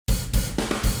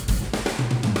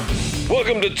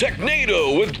Welcome to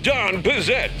Technado with Don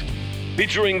Pizzette,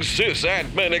 featuring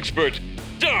sysadmin expert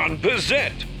Don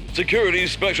Pizzette, security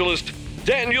specialist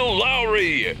Daniel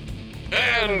Lowry,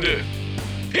 and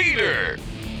Peter.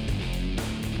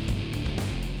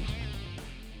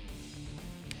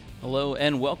 Hello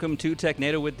and welcome to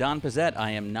Technado with Don Pizzette. I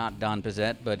am not Don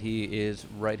Pizzette, but he is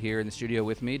right here in the studio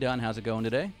with me. Don, how's it going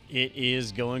today? It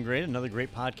is going great. Another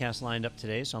great podcast lined up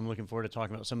today, so I'm looking forward to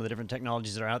talking about some of the different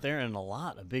technologies that are out there and a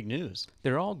lot of big news.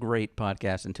 They're all great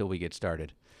podcasts until we get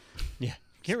started. Yeah,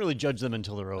 can't really judge them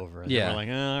until they're over. And yeah, then we're like,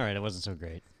 oh, all right, it wasn't so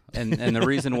great. And the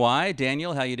reason why,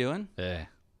 Daniel, how you doing? Hey,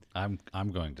 I'm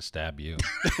going to stab you.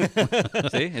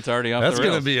 See, it's already off That's the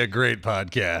rails. going to be a great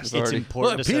podcast. It's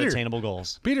important to set Peter, attainable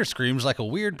goals. Peter screams like a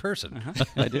weird person.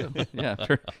 I do. Yeah,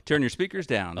 turn your speakers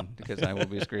down because I will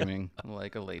be screaming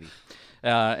like a lady.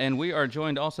 And we are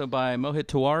joined also by Mohit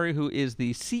Tiwari, who is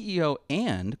the CEO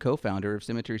and co-founder of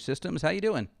Symmetry Systems. How you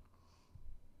doing?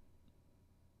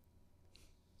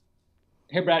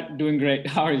 Hey, Brad, doing great.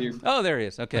 How are you? Oh, there he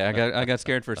is. Okay, I got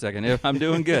scared for a second. I'm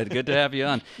doing good. Good to have you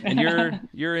on. And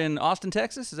you're in Austin,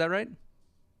 Texas, is that right?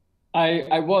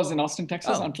 I was in Austin,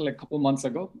 Texas Oh. until a couple months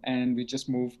ago, and I just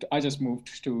moved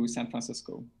to San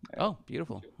Francisco. Oh,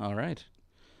 beautiful. All right.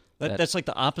 That's like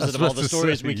the opposite That's of all what the to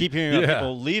stories say. we keep hearing about Yeah.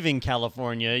 people leaving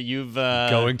California. You've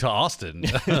Going to Austin.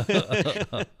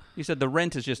 You said the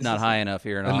rent is just not high enough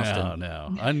here in Austin.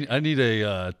 No. I need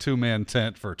a two-man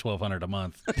tent for $1,200 a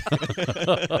month.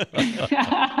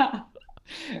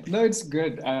 No, it's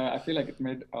good. I feel like it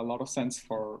made a lot of sense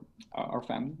for our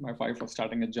family. My wife was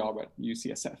starting a job at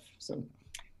UCSF, so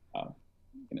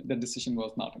the decision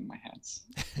was not in my hands.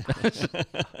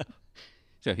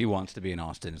 So he wants to be in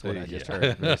Austin is what I just Yeah.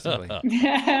 heard, basically.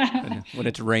 When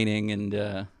it's raining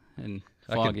and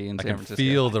foggy in I San can Francisco.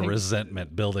 feel the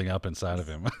resentment building up inside of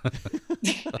him.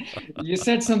 You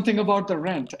said something about the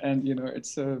rent, and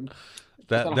it's a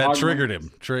that triggered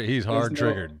him. He's hard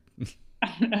triggered.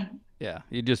 Yeah,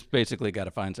 you just basically got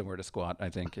to find somewhere to squat, I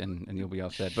think, and you'll be all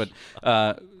set. But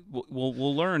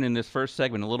we'll learn in this first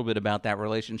segment a little bit about that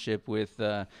relationship with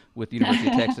University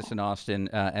of Texas and Austin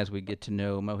as we get to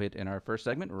know Mohit in our first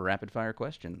segment, Rapid Fire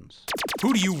Questions.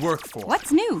 Who do you work for?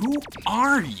 What's new? Who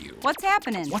are you? What's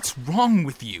happening? What's wrong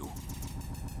with you?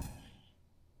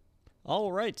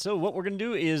 All right, so what we're going to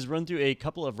do is run through a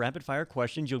couple of rapid-fire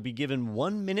questions. You'll be given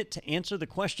 1 minute to answer the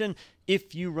question.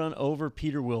 If you run over,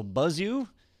 Peter will buzz you.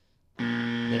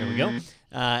 There we go.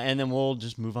 And then we'll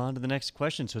just move on to the next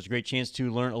question. So it's a great chance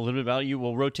to learn a little bit about you.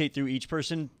 We'll rotate through each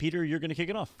person. Peter, you're going to kick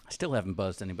it off. I still haven't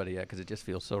buzzed anybody yet because it just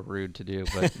feels so rude to do,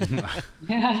 but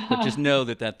but just know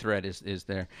that threat is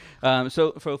there.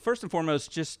 So first and foremost,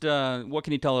 just what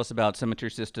can you tell us about Symmetry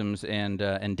Systems and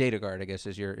DataGuard, I guess,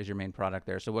 is your main product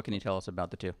there. So what can you tell us about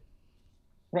the two?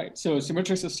 Right. So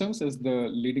Symmetry Systems is the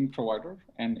leading provider,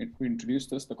 and we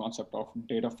introduced the concept of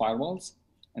data firewalls.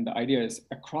 And the idea is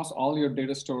across all your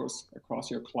data stores,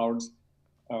 across your clouds,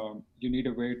 you need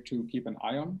a way to keep an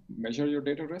eye on, measure your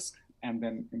data risk, and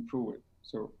then improve it.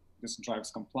 So this drives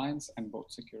compliance and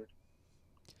both security.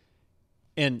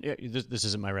 And this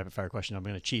isn't my rapid fire question. I'm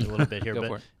going to cheat a little bit here. Go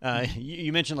but for it.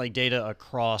 You mentioned like data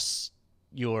across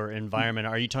your environment.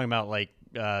 Are you talking about like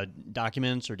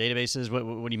documents or databases?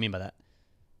 What do you mean by that?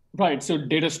 Right. So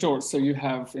data stores. So you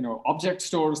have, object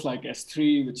stores like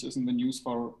S3, which is in the news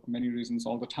for many reasons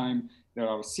all the time. There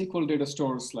are SQL data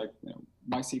stores like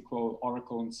MySQL,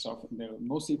 Oracle, and stuff. And there are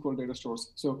NoSQL data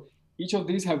stores. So each of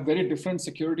these have very different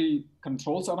security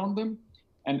controls around them.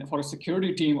 And for a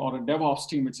security team or a DevOps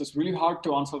team, it's just really hard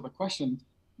to answer the question,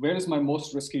 where is my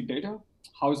most risky data?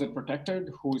 How is it protected?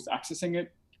 Who is accessing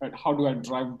it? Right? How do I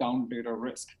drive down data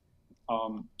risk?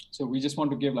 So we just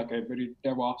want to give like a very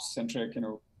DevOps-centric,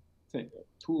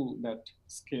 tool that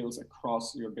scales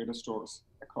across your data stores,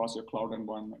 across your cloud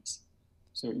environments.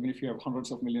 So even if you have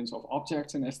hundreds of millions of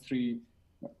objects in S3,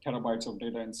 terabytes of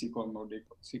data in SQL,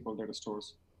 NoSQL data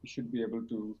stores, you should be able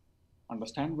to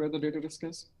understand where the data risk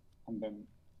is and then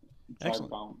drive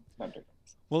down that data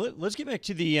risk. Well, let's get back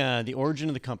to the origin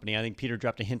of the company. I think Peter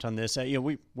dropped a hint on this.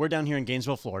 We're down here in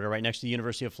Gainesville, Florida, right next to the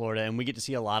University of Florida, and we get to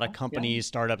see a lot of companies,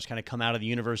 startups kind of come out of the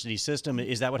university system.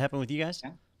 Is that what happened with you guys?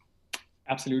 Yeah.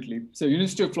 Absolutely. So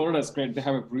University of Florida is great. They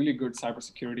have a really good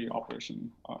cybersecurity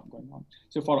operation going on.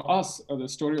 So for us, the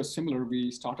story was similar.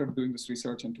 We started doing this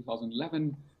research in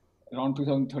 2011. Around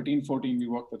 2013, 14, we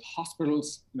worked with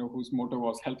hospitals, whose motto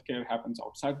was healthcare happens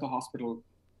outside the hospital.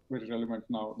 Very relevant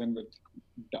now. Then with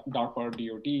DARPA,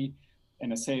 DoD,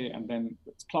 NSA, and then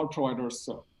with cloud providers.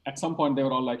 So at some point, they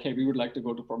were all like, hey, we would like to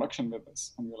go to production with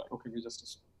this. And we were like, okay, we're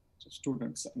just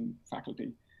students and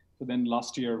faculty. So then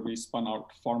last year we spun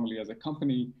out formally as a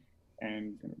company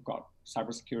and got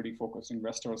cybersecurity focused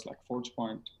investors like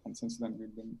ForgePoint, and since then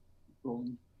we've been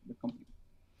growing the company,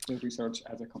 the research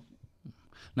as a company.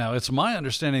 Now, it's my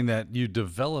understanding that you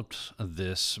developed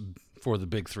this for the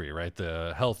big three, right?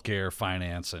 The healthcare,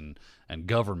 finance, and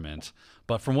government.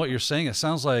 But from what you're saying, it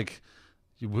sounds like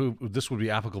this would be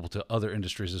applicable to other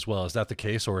industries as well. Is that the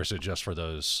case, or is it just for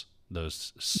those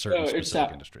certain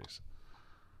specific industries?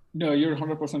 No, you're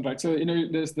 100% right. So,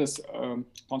 there's this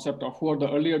concept of who are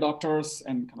the early adopters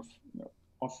and kind of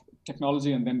of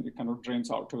technology, and then it kind of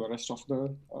drains out to the rest of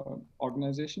the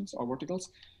organizations or verticals.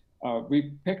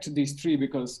 We picked these three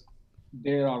because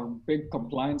they are big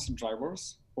compliance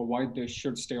drivers for why they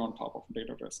should stay on top of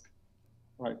data risk,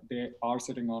 right? They are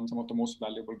sitting on some of the most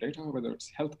valuable data, whether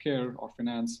it's healthcare or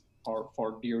finance or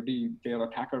for DoD. Their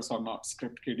attackers are not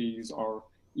script kiddies or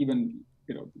even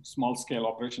small scale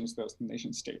operations, there's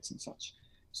nation states and such.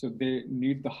 So they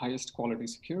need the highest quality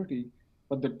security,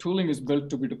 but the tooling is built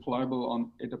to be deployable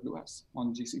on AWS,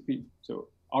 on GCP. So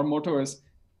our motto is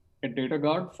a data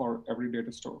guard for every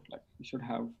data store. Like we should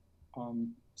have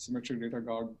Symmetry Data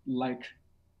Guard like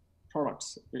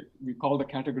products. We call the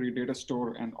category data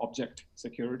store and object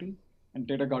security, and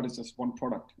Data Guard is just one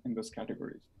product in this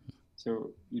category.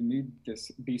 So you need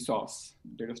this DSOS,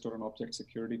 data store and object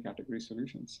security category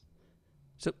solutions.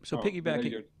 So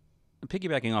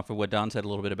piggybacking off of what Don said a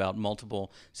little bit about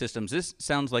multiple systems, this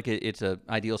sounds like it's an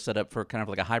ideal setup for kind of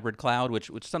like a hybrid cloud,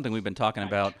 which is something we've been talking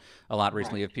about a lot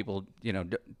recently. If people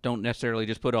don't necessarily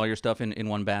just put all your stuff in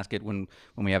one basket when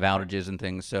we have outages and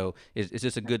things. So is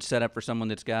this a good setup for someone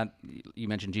that's got, you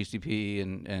mentioned GCP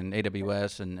and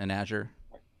AWS and Azure?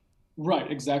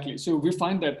 Right, exactly. So we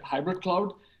find that hybrid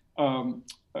cloud,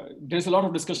 there's a lot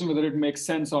of discussion whether it makes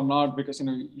sense or not, because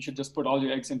you should just put all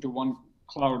your eggs into one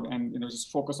cloud and just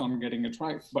focus on getting it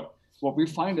right. But what we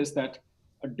find is that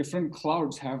different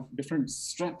clouds have different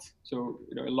strength. So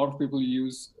a lot of people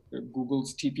use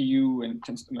Google's TPU and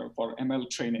for ML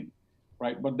training,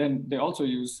 right? But then they also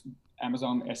use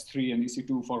Amazon S3 and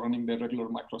EC2 for running their regular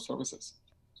microservices.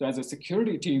 So as a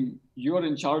security team, you are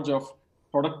in charge of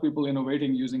product people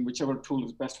innovating using whichever tool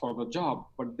is best for the job,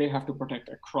 but they have to protect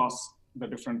across the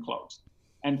different clouds.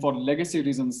 And for legacy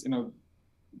reasons,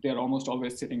 they're almost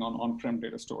always sitting on-prem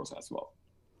data stores as well.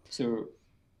 So,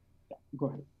 yeah, go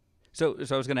ahead. So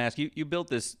I was going to ask you. You built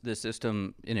this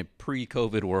system in a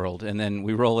pre-COVID world, and then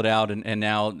we roll it out, and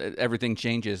now everything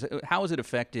changes. How has it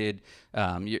affected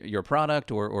your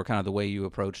product or kind of the way you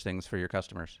approach things for your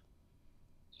customers?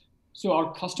 So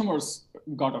our customers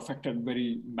got affected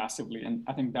very massively, and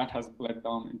I think that has bled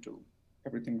down into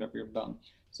everything that we have done.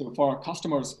 So for our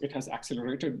customers, it has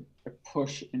accelerated a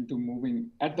push into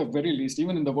moving, at the very least,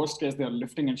 even in the worst case, they're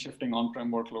lifting and shifting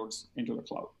on-prem workloads into the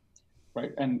cloud,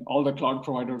 right? And all the cloud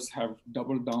providers have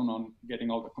doubled down on getting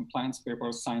all the compliance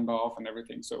papers signed off and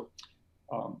everything. So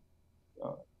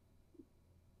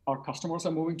our customers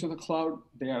are moving to the cloud.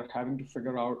 They are having to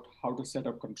figure out how to set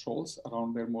up controls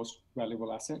around their most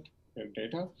valuable asset, their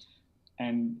data.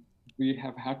 And we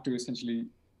have had to essentially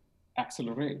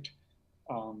accelerate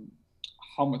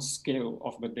how much scale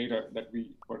of the data that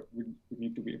we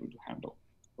need to be able to handle,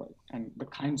 right? And the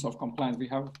kinds of compliance we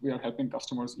are helping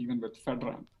customers even with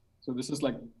FedRAMP. So this is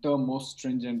like the most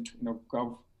stringent,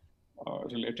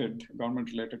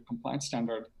 government-related compliance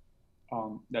standard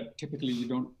that typically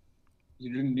you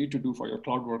didn't need to do for your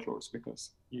cloud workloads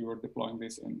because you were deploying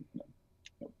this in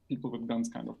people with guns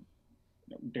kind of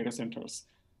data centers.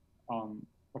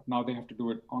 But now they have to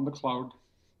do it on the cloud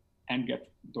and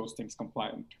get those things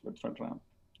compliant with FedRAMP,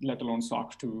 let alone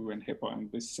SOC 2 and HIPAA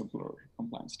and these simpler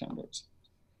compliance standards.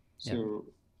 So,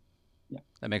 yeah.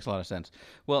 That makes a lot of sense.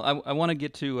 Well, I want to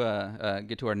get to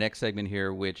our next segment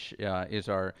here, which is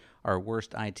our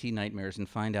worst IT nightmares, and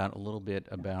find out a little bit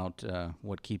about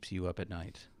what keeps you up at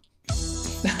night.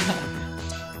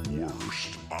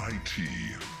 Worst IT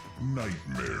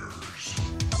nightmares.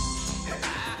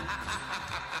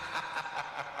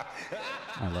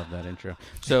 I love that intro.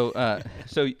 So,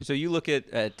 so you look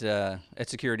at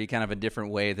security kind of a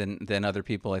different way than other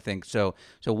people, I think. So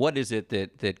what is it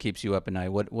that keeps you up at night?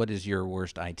 What is your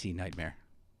worst IT nightmare?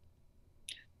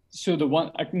 So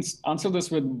I can answer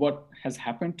this with what has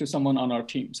happened to someone on our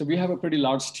team. So we have a pretty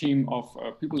large team of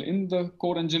people in the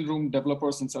core engine room,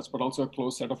 developers and such, but also a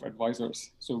close set of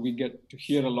advisors. So we get to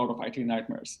hear a lot of IT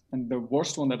nightmares. And the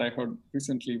worst one that I heard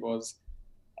recently was,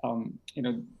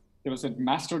 there was a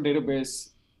master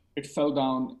database, it fell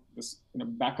down, this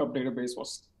backup database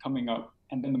was coming up,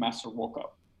 and then the master woke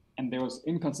up. And there was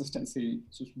inconsistency,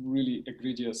 which was really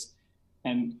egregious.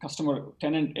 And customer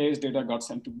tenant A's data got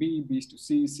sent to B, B's to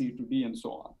C, C to D, and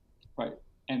so on, right?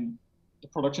 And the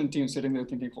production team sitting there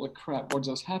thinking, holy crap, what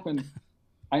just happened?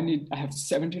 I have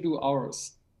 72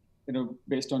 hours,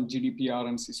 based on GDPR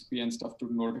and CCP and stuff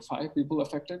to notify people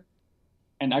affected.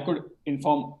 And I could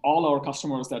inform all our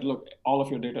customers that, look, all of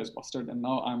your data is busted and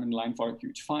now I'm in line for a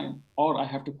huge fine. Or I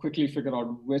have to quickly figure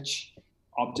out which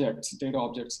data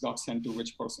objects got sent to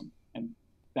which person. And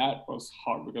that was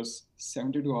hard because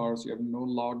 72 hours, you have no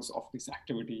logs of this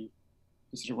activity.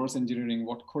 Just reverse engineering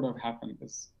what could have happened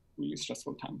is really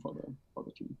stressful time for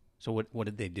the team. So what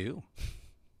did they do?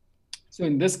 So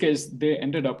in this case, they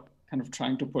ended up kind of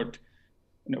trying to put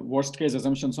worst case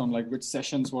assumptions on like which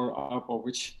sessions were up or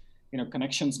which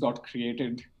connections got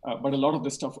created. But a lot of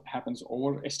this stuff happens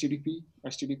over HTTP,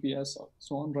 HTTPS, or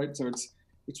so on, right? So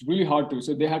it's really hard to.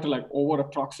 So they had to like over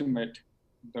approximate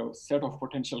the set of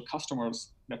potential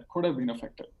customers that could have been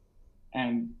affected,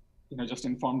 and just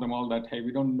inform them all that, hey,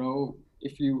 we don't know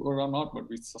if you were or not, but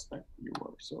we suspect you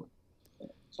were. So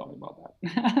sorry about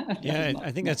that. Yeah,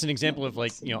 I think that's an example of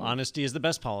like, honesty is the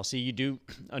best policy. You do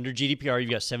under GDPR,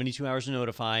 you've got 72 hours to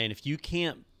notify, and if you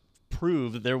can't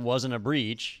prove that there wasn't a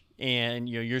breach, and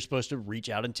you're supposed to reach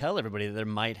out and tell everybody that there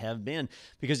might have been,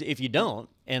 because if you don't,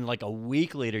 and like a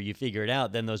week later you figure it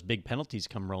out, then those big penalties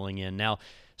come rolling in. Now,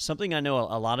 something I know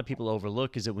a lot of people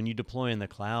overlook is that when you deploy in the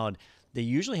cloud, they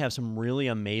usually have some really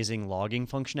amazing logging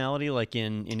functionality. Like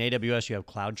in AWS, you have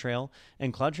CloudTrail,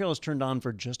 and CloudTrail is turned on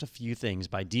for just a few things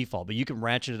by default, but you can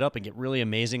ratchet it up and get really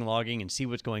amazing logging and see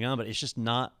what's going on, but it's just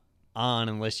not on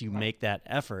unless you make that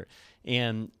effort.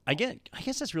 And I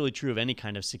guess that's really true of any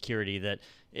kind of security, that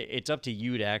it's up to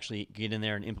you to actually get in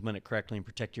there and implement it correctly and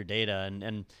protect your data.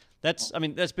 And that's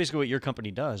basically what your company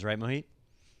does, right, Mohit?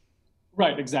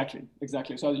 Right, exactly.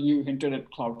 So you hinted at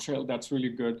CloudTrail, that's really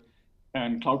good.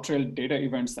 And CloudTrail data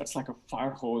events, that's like a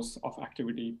fire hose of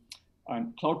activity.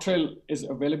 And CloudTrail is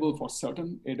available for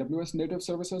certain AWS native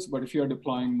services, but if you're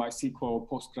deploying MySQL,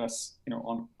 Postgres,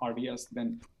 on RDS,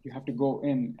 then you have to go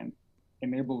in and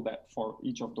enable that for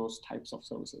each of those types of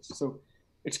services. So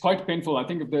it's quite painful. I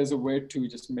think if there's a way to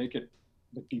just make it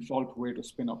the default way to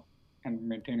spin up and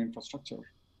maintain infrastructure,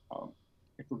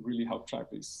 it would really help track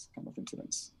these kind of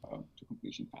incidents to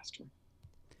completion faster.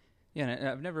 Yeah, and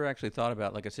I've never actually thought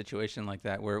about like a situation like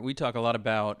that where we talk a lot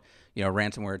about,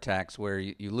 ransomware attacks where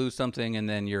you lose something and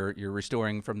then you're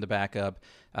restoring from the backup,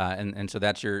 and so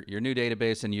that's your new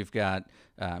database, and you've got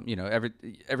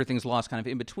everything's lost kind of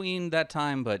in between that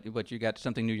time, but you got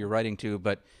something new you're writing to.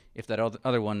 But if that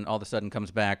other one all of a sudden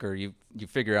comes back, or you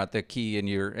figure out the key and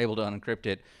you're able to unencrypt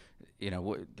it,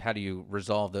 how do you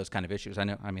resolve those kind of issues?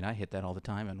 I hit that all the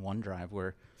time in OneDrive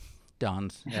where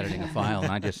Don's editing a file,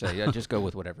 and I just say, just go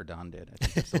with whatever Don did. I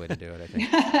think that's the way to do it, I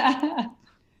think.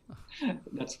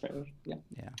 That's fair, yeah.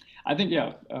 Yeah. I think,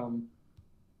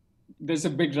 there's a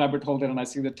big rabbit hole there, and I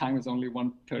see the time is only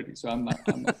 1:30, so I'm not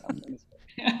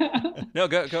No,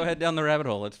 go ahead down the rabbit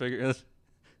hole. Let's figure this.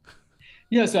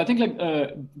 Yeah, so I think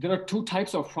there are two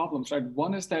types of problems, right?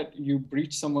 One is that you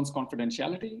breach someone's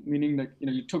confidentiality, meaning that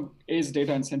you took A's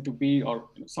data and sent to B, or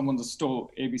someone stole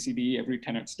A, B, C, D, every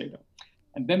tenant's data.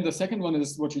 And then the second one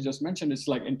is what you just mentioned, is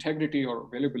like integrity or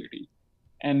availability.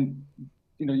 And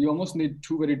you almost need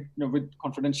two very, with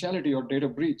confidentiality or data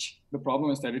breach, the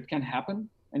problem is that it can happen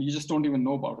and you just don't even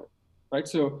know about it, right?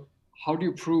 So how do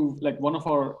you prove, like one of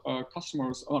our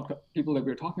customers, or people that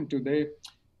we're talking to,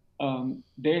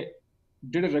 they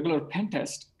did a regular pen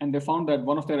test and they found that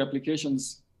one of their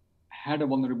applications had a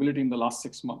vulnerability in the last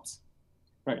 6 months,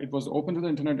 right? It was open to the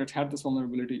internet, it had this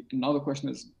vulnerability. And now the question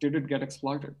is, did it get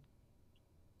exploited?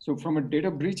 So from a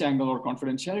data breach angle or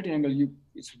confidentiality angle,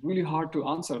 it's really hard to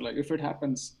answer. Like if it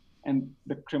happens and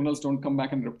the criminals don't come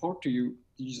back and report to you,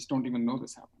 you just don't even know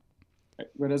this happened. Right?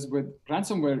 Whereas with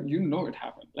ransomware, it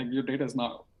happened. Like your data is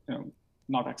now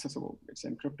not accessible. It's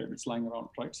encrypted. It's lying around,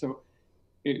 right? So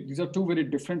these are two very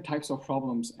different types of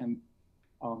problems, and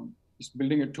just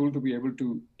building a tool to be able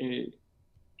to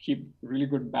keep really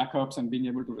good backups and being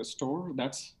able to restore.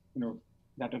 That's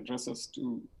that addresses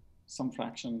to some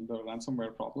fraction the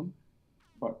ransomware problem,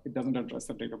 but it doesn't address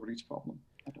the data breach problem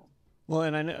at all. Well,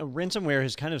 and I know ransomware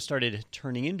has kind of started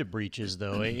turning into breaches,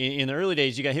 though. In the early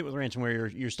days, you got hit with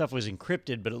ransomware, your stuff was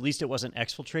encrypted, but at least it wasn't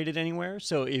exfiltrated anywhere.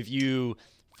 So if you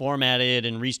formatted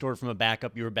and restored from a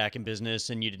backup, you were back in business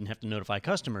and you didn't have to notify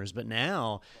customers. But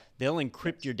now they'll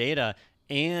encrypt your data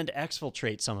and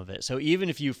exfiltrate some of it. So even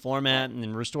if you format and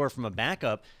then restore from a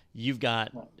backup, you've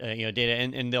got data,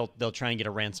 and they'll try and get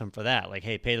a ransom for that. Like,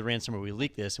 hey, pay the ransom or we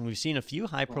leak this. And we've seen a few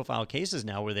high-profile cases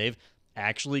now where they've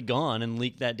actually gone and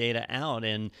leaked that data out.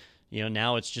 And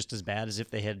now it's just as bad as if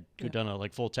they had done a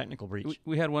like full technical breach.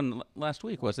 We had one last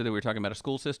week, was it? That we were talking about a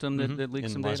school system that leaked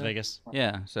in some Las data? Vegas.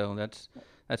 Yeah, so that's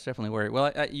definitely worried.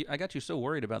 Well, I got you so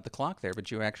worried about the clock there,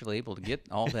 but you were actually able to get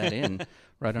all that in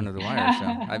right under the wire. So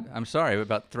I'm sorry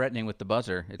about threatening with the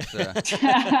buzzer. It's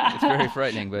it's very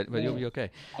frightening, but you'll be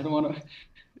okay. I don't want to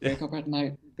wake up at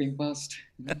night being buzzed.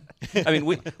 I mean,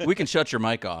 we can shut your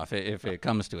mic off if it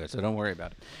comes to it, so don't worry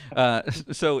about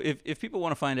it. So if people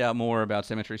want to find out more about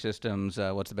Symmetry Systems,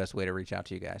 what's the best way to reach out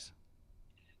to you guys?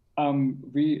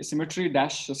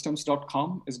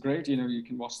 Symmetry-systems.com is great. You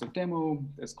can watch the demo.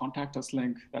 There's contact us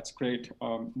link. That's great.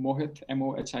 Mohit,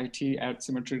 MOHIT at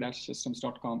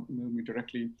symmetry-systems.com. Email me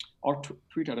directly or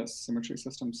tweet at us, Symmetry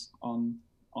Systems on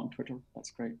Twitter.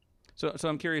 That's great. So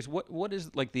I'm curious, what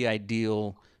is like the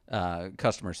ideal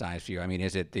customer size for you? I mean,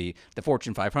 is it the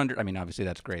Fortune 500? I mean, obviously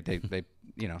that's great. They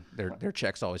their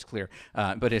check's always clear.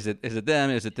 But is it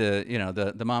them? Is it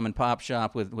the mom and pop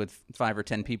shop with 5 or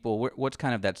 10 people? What's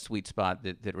kind of that sweet spot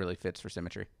that really fits for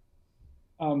Symmetry?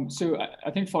 So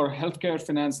I think for healthcare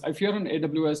finance, if you're an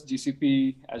AWS,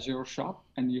 GCP, Azure shop,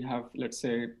 and you have, let's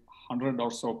say, 100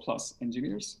 or so plus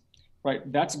engineers,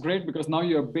 right? That's great because now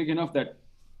you're big enough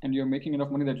and you're making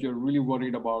enough money that you're really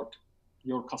worried about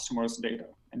your customers' data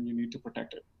and you need to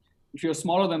protect it. If you're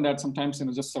smaller than that, sometimes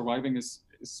just surviving is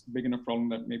big enough problem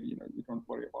that maybe you don't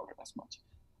worry about it as much.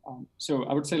 So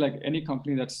I would say like any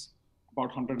company that's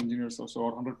about 100 engineers or so,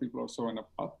 or 100 people or so and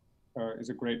up is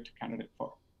a great candidate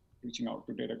for reaching out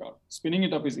to DataGuard. Spinning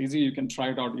it up is easy. You can try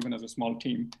it out even as a small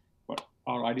team, but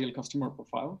our ideal customer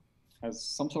profile has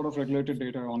some sort of regulated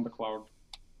data on the cloud,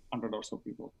 100 or so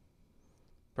people.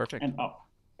 Perfect. And up.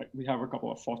 Like we have a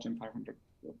couple of Fortune 500.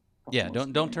 Yeah,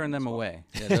 don't turn them away.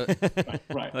 Yeah,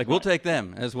 right. Like we'll take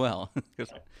them as well.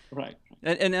 Right.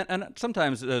 And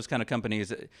sometimes those kind of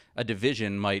companies, a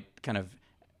division might kind of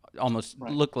almost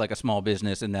look like a small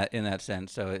business in that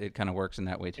sense. So it kind of works in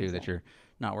that way too. Exactly. That you're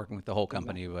not working with the whole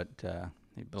company, but a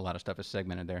lot of stuff is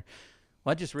segmented there.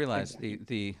 Well, I just realized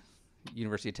the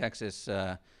University of Texas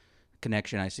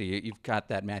connection. I see you've got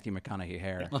that Matthew McConaughey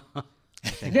hair.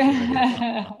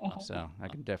 So I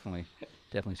can definitely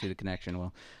see the connection.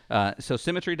 Well, so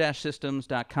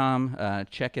symmetry-systems.com.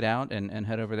 Check it out and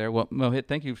head over there. Well, Mohit,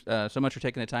 thank you so much for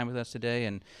taking the time with us today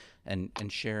and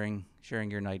sharing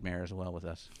your nightmare as well with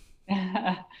us.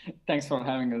 Thanks for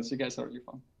having us. You guys are really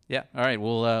fun. Yeah. All right.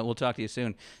 We'll talk to you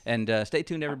soon. And stay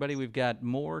tuned, everybody. We've got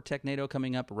more Technado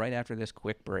coming up right after this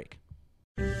quick break.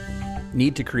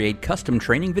 Need to create custom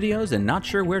training videos and not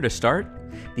sure where to start?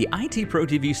 The IT Pro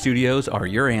TV studios are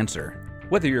your answer.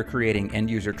 Whether you're creating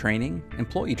end-user training,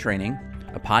 employee training,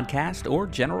 a podcast, or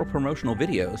general promotional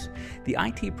videos, the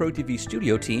IT Pro TV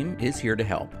studio team is here to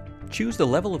help. Choose the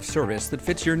level of service that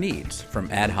fits your needs,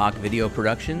 from ad hoc video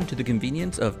production to the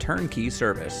convenience of turnkey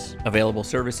service. Available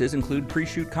services include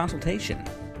pre-shoot consultation,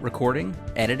 recording,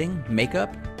 editing,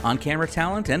 makeup, on-camera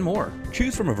talent, and more.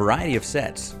 Choose from a variety of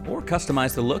sets, or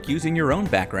customize the look using your own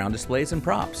background displays and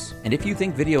props. And if you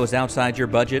think video is outside your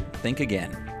budget, think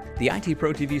again. The IT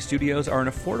Pro TV studios are an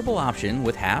affordable option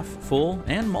with half, full,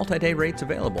 and multi-day rates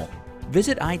available.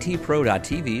 Visit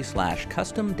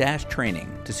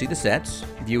itpro.tv/custom-training to see the sets,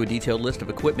 view a detailed list of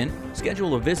equipment,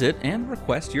 schedule a visit, and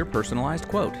request your personalized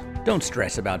quote. Don't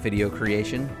stress about video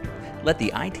creation. Let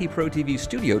the IT Pro TV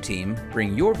studio team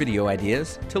bring your video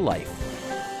ideas to life.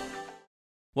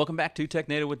 Welcome back to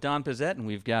Technado with Don Pizzette, and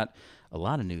we've got a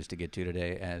lot of news to get to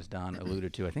today, as Don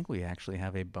alluded to. I think we actually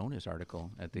have a bonus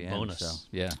article at the end.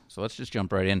 So let's just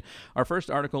jump right in. Our first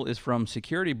article is from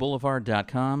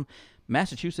SecurityBoulevard.com.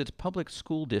 Massachusetts Public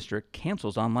School District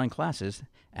cancels online classes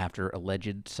after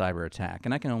alleged cyber attack.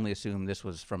 And I can only assume this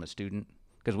was from a student.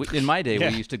 Because in my day, we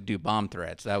used to do bomb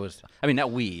threats. That was,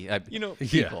 not we,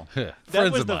 people. Yeah.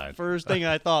 That was the first thing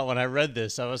I thought when I read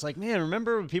this. I was like, man,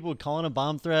 remember when people would call in a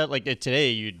bomb threat? Like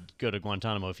today, you'd go to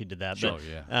Guantanamo if you did that. Sure,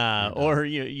 Or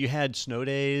you had snow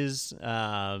days.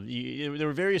 There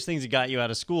were various things that got you out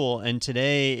of school. And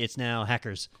today, it's now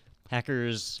hackers.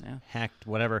 Hacked,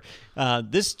 whatever.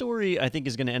 This story, I think,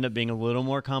 is going to end up being a little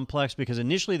more complex because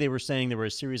initially they were saying there were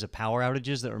a series of power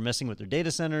outages that were messing with their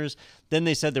data centers. Then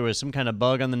they said there was some kind of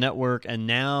bug on the network, and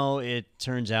now it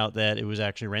turns out that it was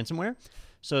actually ransomware.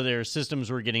 So their systems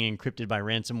were getting encrypted by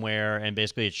ransomware, and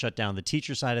basically it shut down the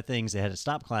teacher side of things. They had to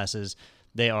stop classes.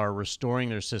 They are restoring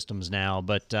their systems now,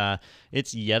 but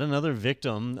it's yet another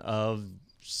victim of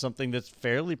something that's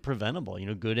fairly preventable.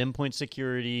 Good endpoint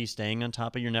security, staying on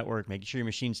top of your network, making sure your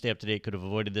machines stay up to date could have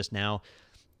avoided this. Now,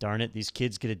 darn it, these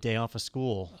kids get a day off of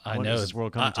school. I know. What is this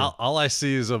world coming to? All I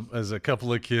see is a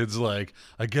couple of kids like,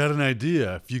 I got an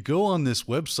idea. If you go on this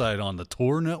website on the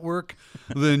Tor network,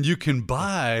 then you can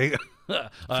buy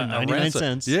For 99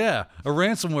 cents. Yeah, a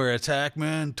ransomware attack,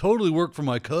 man. Totally worked for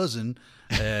my cousin,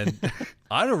 and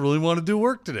I don't really want to do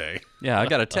work today. Yeah, I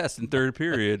got a test in third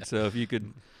period, so if you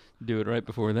could do it right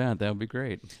before that would be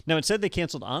great. Now, it said they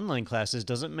canceled online classes.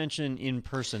 Doesn't mention in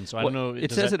person, so I don't know.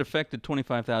 It says it affected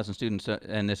 25,000 students,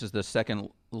 and this is the second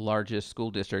largest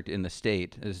school district in the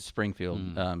state, is Springfield.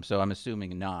 So I'm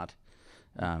assuming not,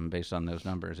 based on those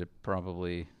numbers. It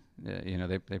probably,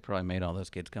 they probably made all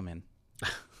those kids come in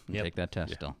and take that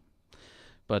test still.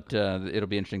 But it'll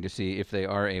be interesting to see if they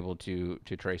are able to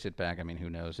trace it back. I mean, who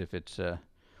knows if it's?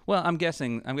 Well, I'm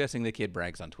guessing the kid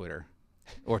brags on Twitter.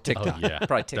 Or TikTok. Oh, yeah.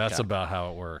 Probably TikTok. That's about how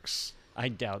it works. I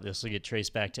doubt this will get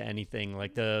traced back to anything.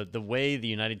 Like the way the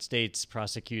United States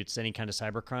prosecutes any kind of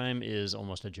cybercrime is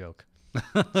almost a joke.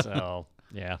 So,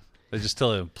 yeah. They just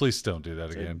tell him, please don't do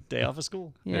that again. Day off of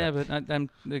school. Yeah, but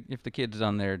if the kid's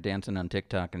on there dancing on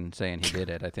TikTok and saying he did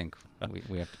it, I think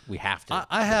we have to.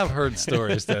 I have heard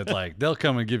stories that like they'll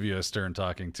come and give you a stern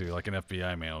talking to, like an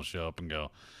FBI man will show up and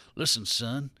go, "Listen,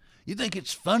 son, you think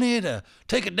it's funny to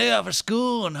take a day off of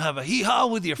school and have a hee-haw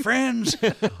with your friends?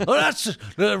 Well, that's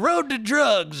the road to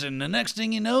drugs, and the next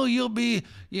thing you know, you'll be,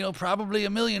 probably a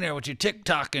millionaire with your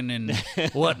TikToking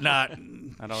and whatnot."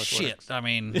 Shit, works. I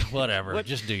mean, whatever.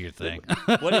 Just do your thing.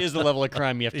 What is the level of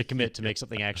crime you have to commit to make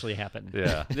something actually happen?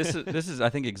 Yeah. This is I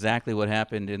think exactly what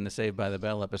happened in the Saved by the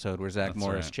Bell episode where Zach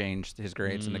Morris right. changed his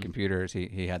grades in the computers.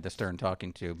 He had the stern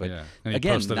talking to, but Yeah. And he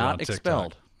again, posted it on not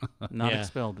expelled. Not Yeah.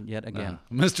 expelled yet again.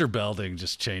 Mr. Belding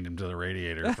just chained him to the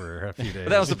radiator for a few days. But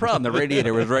that was the problem. The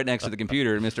radiator was right next to the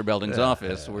computer in Mr. Belding's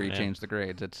office where he changed the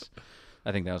grades.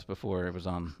 I think that was before it was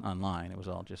online. It was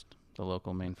all just the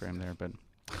local mainframe there. But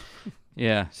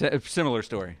yeah, similar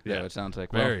story. Yeah, it sounds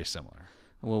like very similar.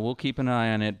 Well, we'll keep an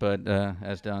eye on it, but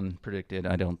as Don predicted,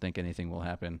 I don't think anything will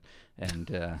happen, and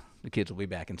the kids will be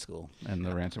back in school, and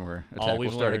the ransomware attack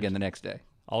will start again the next day.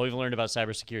 All we've learned about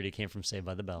cybersecurity came from Saved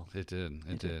by the Bell. It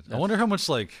did. I wonder how much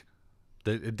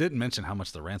it didn't mention how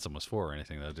much the ransom was for or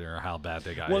anything, though, or how bad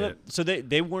they got hit. So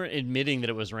they weren't admitting that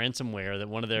it was ransomware, that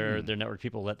one of their network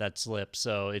people let that slip,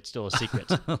 so it's still a secret.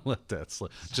 Let that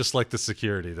slip. Just like the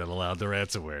security that allowed the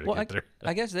ransomware to get through.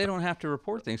 I guess they don't have to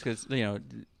report things because,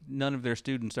 none of their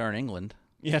students are in England.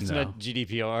 Yeah, it's not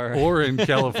GDPR. Or in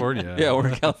California. Yeah, or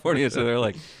in California. So they're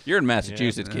like, you're in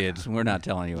Massachusetts, kids. We're not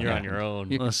telling you. You're on your own.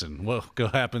 Listen, what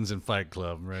happens in Fight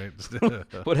Club, right?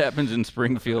 What happens in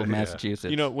Springfield,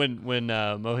 Massachusetts? When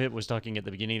Mohit was talking at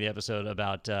the beginning of the episode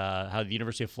about how the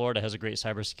University of Florida has a great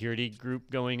cybersecurity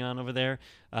group going on over there,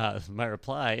 my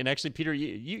reply, and actually, Peter,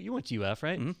 you went to UF,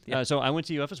 right? Mm-hmm. Yeah. So I went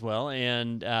to UF as well,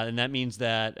 and that means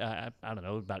that, I don't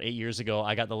know, about 8 years ago,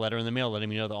 I got the letter in the mail letting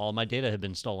me know that all my data had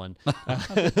been stolen.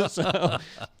 So,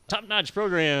 top-notch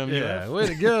program. Yeah, way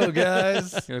to go,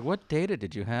 guys. You're like, what data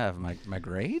did you have? My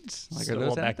grades? Like, are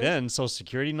those back then, Social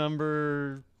Security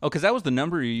number. Oh, because that was the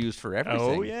number you used for everything.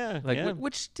 Oh, yeah.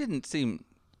 Which didn't seem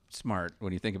smart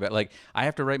when you think about it. Like, I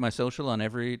have to write my social on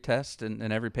every test and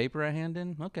every paper I hand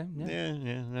in? Okay, yeah.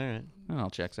 Yeah, all right. Well,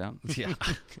 checks out. Yeah.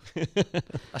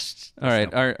 All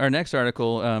right, our next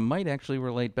article might actually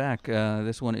relate back.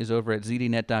 This one is over at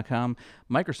ZDNet.com.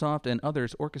 Microsoft and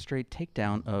others orchestrate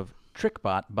takedown of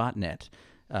TrickBot botnet.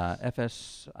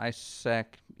 FS, ISAC,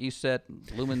 ESET,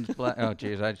 Lumens, oh,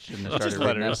 geez, I shouldn't have started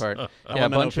reading that part. Yeah,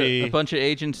 a bunch of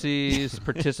agencies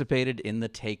participated in the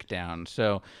takedown.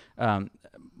 So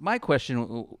my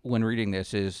question when reading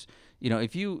this is,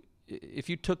 if you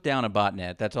took down a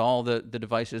botnet, that's all the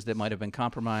devices that might have been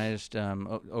compromised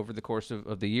over the course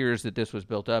of the years that this was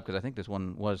built up, because I think this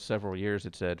one was several years,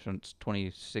 it said, since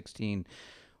 2016.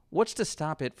 What's to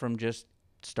stop it from just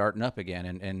starting up again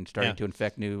and starting to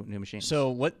infect new machines? So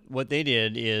what they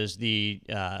did is the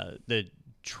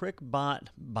TrickBot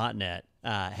botnet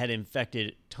had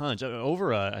infected tons, I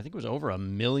think it was over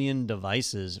 1 million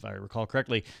devices, if I recall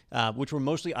correctly, which were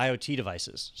mostly IoT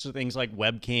devices. So things like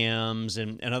webcams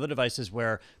and other devices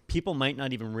where people might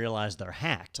not even realize they're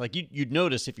hacked. Like you'd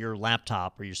notice if your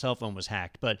laptop or your cell phone was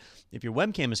hacked, but if your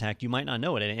webcam is hacked, you might not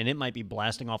know it, and it might be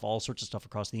blasting off all sorts of stuff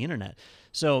across the internet.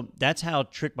 So that's how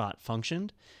TrickBot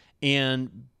functioned.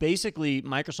 And basically,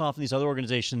 Microsoft and these other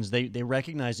organizations, they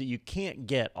recognize that you can't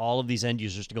get all of these end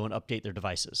users to go and update their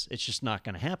devices. It's just not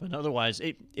going to happen. Otherwise,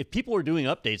 if people were doing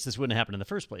updates, this wouldn't happen in the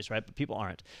first place, right? But people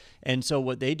aren't. And so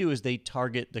what they do is they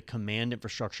target the command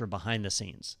infrastructure behind the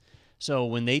scenes. So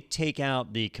when they take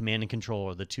out the command and control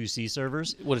or the 2C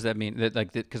servers. What does that mean?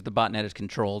 Because the botnet is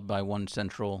controlled by one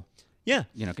central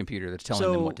computer that's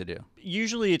telling them what to do.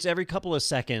 Usually it's every couple of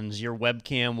seconds your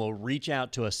webcam will reach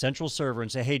out to a central server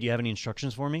and say, hey, do you have any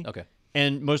instructions for me? Okay.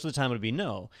 And most of the time it would be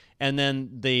no. And then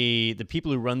the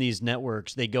people who run these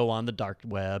networks, they go on the dark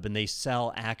web and they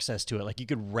sell access to it. Like you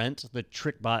could rent the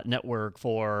TrickBot network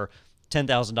for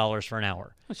 $10,000 for an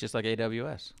hour. It's just like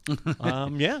AWS,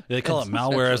 Yeah. They call it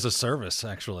malware as a service,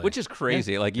 actually. which is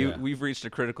crazy. Like we've reached a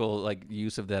critical like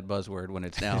use of that buzzword when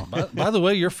it's now. By the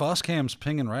way, your Foscam's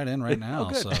pinging right in right now.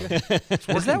 good. So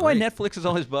Is that why Netflix is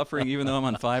always buffering even though I'm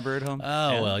on fiber at home?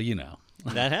 Oh, well, you know.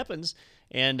 That happens.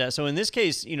 And so in this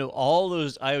case, all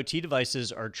those IoT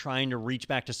devices are trying to reach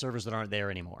back to servers that aren't there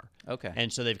anymore. Okay.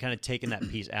 And so they've kind of taken that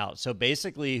piece out. So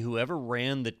basically, whoever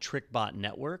ran the TrickBot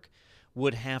network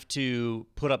would have to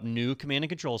put up new command and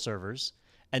control servers,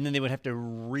 and then they would have to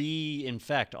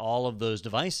reinfect all of those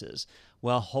devices.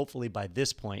 Well, hopefully by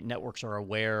this point, networks are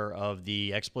aware of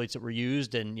the exploits that were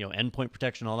used, and endpoint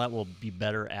protection, all that will be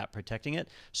better at protecting it.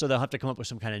 So they'll have to come up with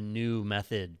some kind of new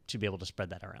method to be able to spread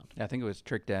that around. I think it was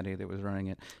Trick Daddy that was running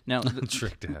it. Now,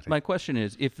 Trick Daddy. my question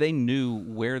is, if they knew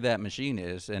where that machine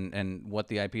is and what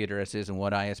the IP address is and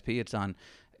what ISP it's on,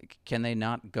 can they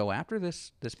not go after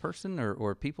this person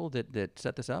or people that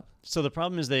set this up? So the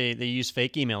problem is they use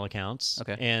fake email accounts,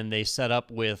 Okay. and they set up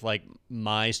with like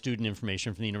my student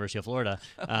information from the University of Florida.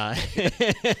 The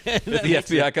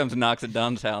FBI comes and knocks at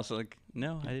Don's house, like,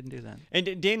 no, I didn't do that.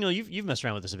 And Daniel, you've messed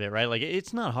around with this a bit, right? Like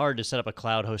it's not hard to set up a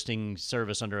cloud hosting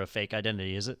service under a fake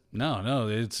identity, is it? No,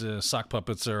 it's sock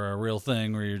puppets are a real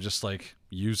thing where you're just like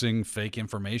using fake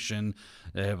information.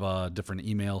 They have different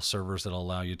email servers that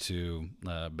allow you to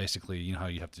basically, how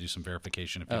you have to do some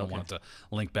verification if you don't want it to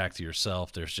link back to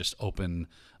yourself. There's just open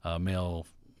mail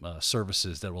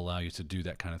services that will allow you to do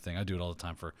that kind of thing. I do it all the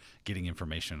time for getting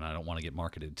information I don't want to get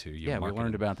marketed to. Yeah, we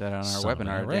learned about that on our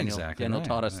webinar. Right, Daniel, exactly Daniel right.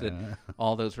 taught us that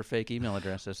all those were fake email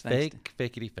addresses. Thanks.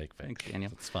 Fakey. Thanks,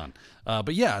 Daniel. It's fun.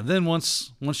 But yeah, then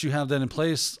once you have that in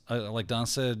place, like Don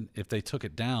said, if they took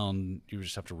it down, you would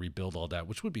just have to rebuild all that,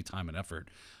 which would be time and effort.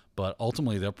 But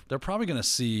ultimately, they're probably going to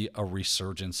see a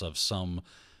resurgence of some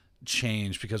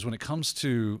change, because when it comes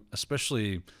to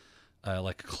especially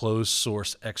like closed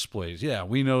source exploits, yeah,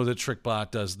 we know that TrickBot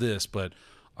does this, but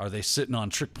are they sitting on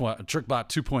TrickBot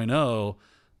 2.0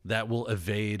 that will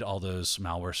evade all those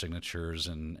malware signatures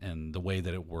and the way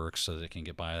that it works so that it can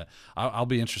get by that? I'll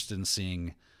be interested in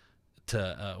seeing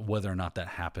whether or not that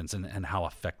happens and how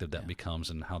effective that becomes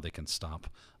and how they can stop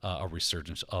a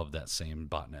resurgence of that same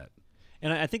botnet.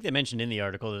 And I think they mentioned in the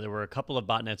article that there were a couple of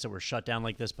botnets that were shut down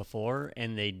like this before,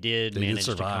 and they did manage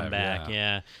to come back.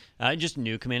 Yeah. Just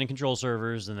new command and control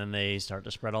servers, and then they start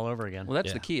to spread all over again. Well,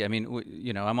 that's the key. I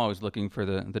mean, I'm always looking for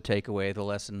the takeaway, the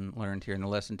lesson learned here, and the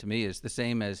lesson to me is the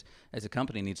same as a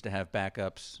company needs to have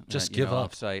backups. Just give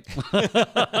up. Offsite.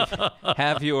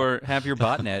 have your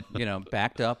botnet,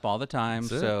 backed up all the time.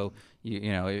 So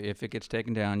if it gets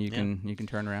taken down, you can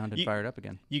turn around and fire it up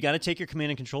again. You got to take your command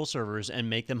and control servers and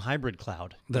make them hybrid cloud.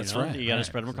 That's right. You got to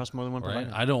spread them across more than one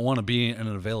provider. I don't want to be in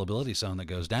an availability zone that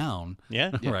goes down.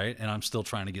 Yeah. Right. And I'm still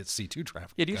trying to get C2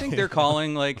 traffic. Yeah. Do you think they're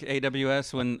calling like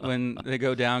AWS when they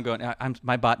go down, going,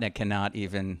 my botnet cannot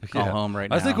even call home right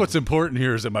now? I think what's important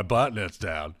here is that my botnet's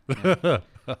down.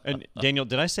 And Daniel,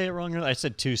 did I say it wrong? I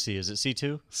said 2C. Is it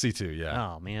C2? C2,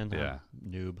 yeah. Oh man. Yeah.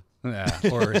 Noob. Yeah,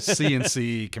 or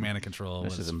CNC command and control.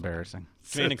 This is embarrassing.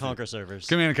 Command and Conquer servers.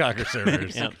 Command and Conquer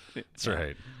servers. Yep. That's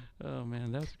right. Oh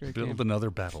man, that was a great Build game. another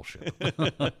battleship.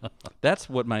 That's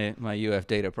what my UF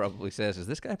data probably says. Is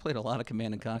this guy played a lot of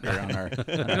Command and Conquer on our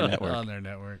network? On their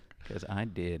network. Because I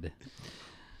did.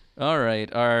 All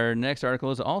right. Our next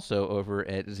article is also over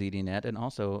at ZDNet and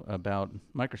also about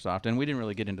Microsoft. And we didn't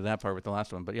really get into that part with the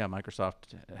last one, but yeah,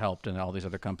 Microsoft helped and all these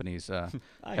other companies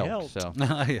helped. So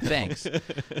thanks.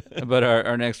 But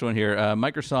our next one here,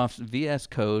 Microsoft's VS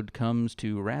Code comes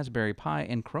to Raspberry Pi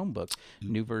and Chromebook.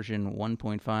 New version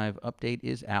 1.5 update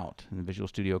is out. And Visual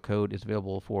Studio Code is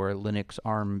available for Linux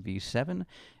ARM v7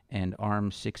 and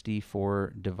ARM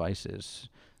 64 devices.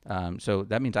 So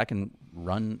that means I can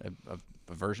run a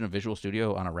version of Visual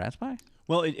Studio on a Raspberry?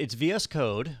 Well, it's VS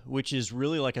Code, which is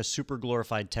really like a super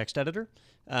glorified text editor,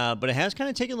 but it has kind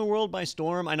of taken the world by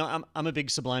storm. I know I'm a big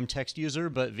Sublime text user,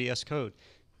 but VS Code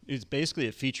is basically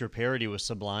a feature parity with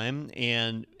Sublime,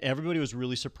 and everybody was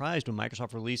really surprised when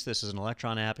Microsoft released this as an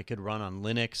Electron app. It could run on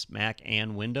Linux, Mac,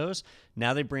 and Windows.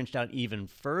 Now they branched out even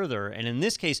further, and in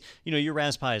this case, your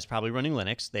Raspberry is probably running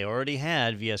Linux. They already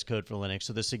had VS Code for Linux,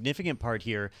 so the significant part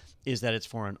here is that it's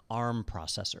for an ARM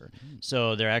processor.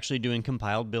 So they're actually doing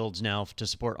compiled builds now to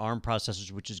support ARM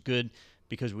processors, which is good,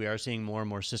 because we are seeing more and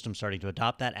more systems starting to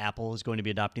adopt that. Apple is going to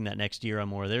be adopting that next year on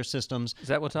more of their systems. Is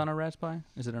that what's on a Raspberry?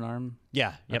 Is it an ARM?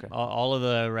 Yeah. Yep. Okay. All of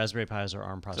the Raspberry Pis are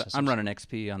ARM processors. So I'm running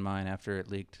XP on mine after it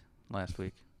leaked last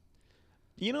week.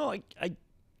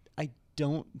 I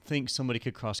don't think somebody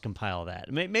could cross-compile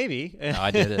that. Maybe. No,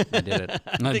 I did it. I did it.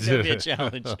 I think that would be a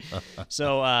challenge.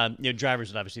 So,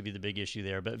 drivers would obviously be the big issue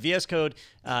there. But VS Code,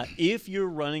 if you're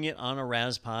running it on a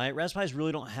Raspberries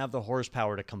really don't have the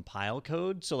horsepower to compile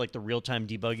code. So, like the real-time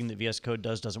debugging that VS Code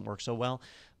doesn't work so well.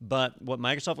 But what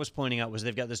Microsoft was pointing out was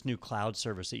they've got this new cloud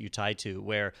service that you tie to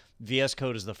where VS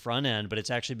Code is the front end, but it's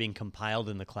actually being compiled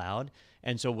in the cloud.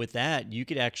 And so with that, you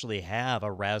could actually have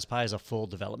a Raspberry as a full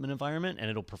development environment, and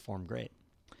it'll perform great.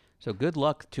 So good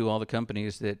luck to all the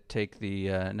companies that take the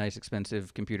nice,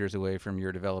 expensive computers away from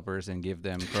your developers and give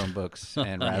them Chromebooks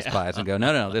and Raspberries and go,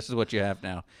 no, this is what you have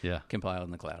now. Yeah. Compiled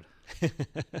in the cloud.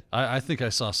 I think I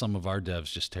saw some of our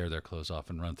devs just tear their clothes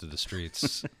off and run through the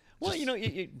streets. Well,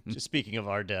 speaking of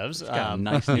our devs, Got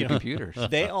nice new computers.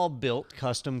 they all built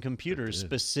custom computers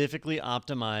specifically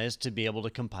optimized to be able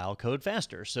to compile code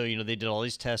faster. So, they did all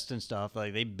these tests and stuff.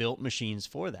 Like they built machines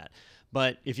for that.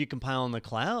 But if you compile in the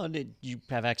cloud, you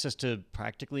have access to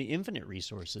practically infinite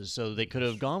resources. So they could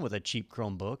have gone with a cheap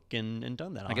Chromebook and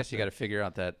done that. I guess you got to figure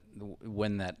out that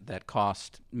when that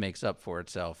cost makes up for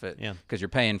itself. Yeah. Because you're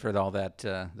paying for all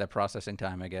that processing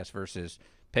time, I guess, versus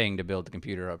paying to build the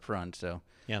computer up front. So,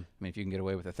 yeah. I mean, if you can get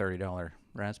away with a $30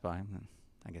 Raspberry, then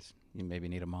I guess you maybe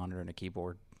need a monitor and a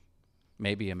keyboard.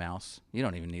 Maybe a mouse. You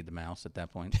don't even need the mouse at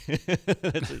that point. All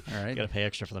right. You got to pay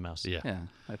extra for the mouse. Yeah.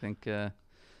 I think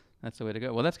that's the way to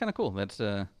go. Well, that's kind of cool. That's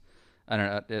I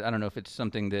don't know if it's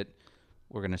something that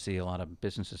we're going to see a lot of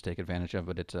businesses take advantage of,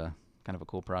 but it's a kind of a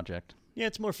cool project. Yeah,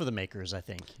 it's more for the makers, I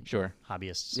think. Sure.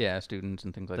 Hobbyists. Yeah, students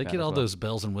and things like They that. get as all well. those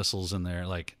bells and whistles in there,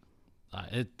 like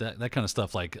that kind of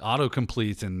stuff, like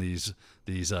autocomplete and these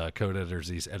code editors,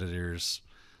 these editors.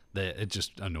 It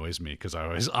just annoys me because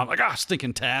I'm like,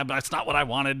 stinking tab. That's not what I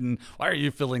wanted, and why are you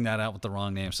filling that out with the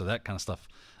wrong name? So that kind of stuff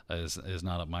is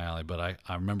not up my alley. But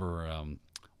I remember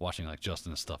watching like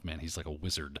Justin and stuff. Man, he's like a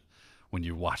wizard when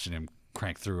you're watching him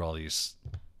crank through all these.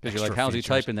 Because you're like, extra how's he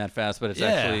features. typing that fast? But it's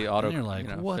actually auto. And you're like,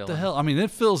 what the filling. hell? I mean,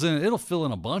 it'll fill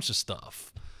in a bunch of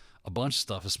stuff.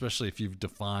 Especially if you've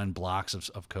defined blocks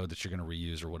of code that you're going to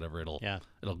reuse or whatever.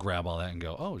 It'll grab all that and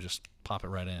go, just pop it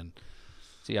right in.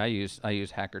 See, I use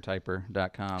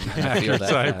hackertyper.com.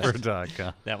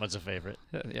 Hackertyper.com. That one's a favorite.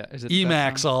 Yeah, is it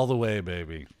Emacs all the way,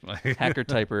 baby.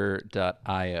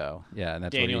 hackertyper.io. Yeah, and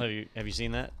that's Daniel, what you, have you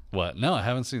seen that? What? No, I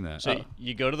haven't seen that. So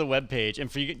you go to the webpage,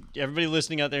 and for everybody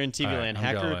listening out there in TV All right, land,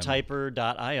 I'm going.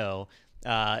 hackertyper.io,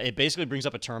 it basically brings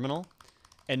up a terminal,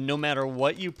 and no matter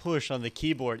what you push on the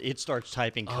keyboard, it starts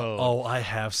typing code. Oh, I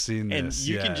have seen this. And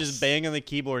you can just bang on the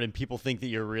keyboard, and people think that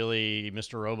you're really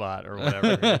Mr. Robot or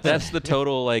whatever. that's the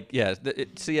total,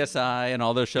 CSI and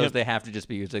all those shows, they have to just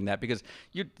be using that because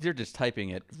you're just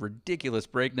typing at ridiculous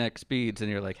breakneck speeds,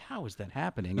 and you're like, how is that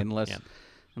happening? Unless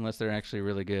they're actually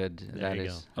really good.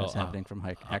 That's happening from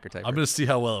Hackertyper. I'm going to see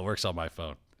how well it works on my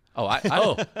phone.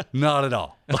 Oh, Not at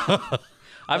all.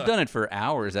 I've done it for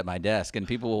hours at my desk, and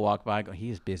people will walk by and go, he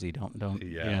is busy. Don't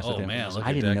Yeah. mess with Oh, him." man, look I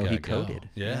at didn't that know he guy go. coded.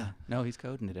 Yeah. No, he's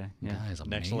coding today. Yeah. That is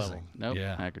amazing. Next level. Nope.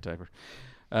 Yeah. Hackertyper.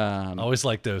 I always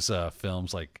like those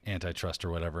films like Antitrust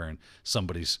or whatever, and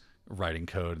somebody's writing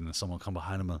code, and then someone will come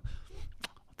behind them and,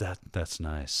 that's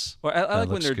nice. Well, I like when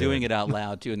looks they're doing good. it out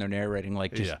loud, too, and they're narrating,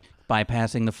 like, just Yeah.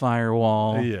 bypassing the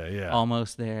firewall. Yeah.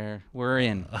 Almost there. We're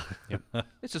in.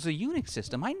 This is a Unix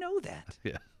system. I know that.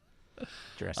 Yeah.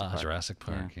 Jurassic Park. Jurassic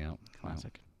Park, yeah.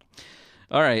 Classic.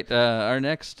 All right. Our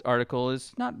next article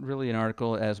is not really an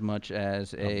article as much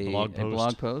as a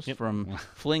blog post from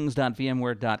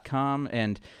flings.vmware.com.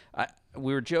 And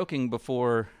we were joking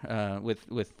before with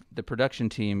the production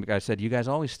team. I said, you guys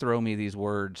always throw me these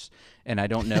words, and I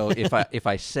don't know if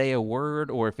I say a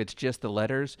word or if it's just the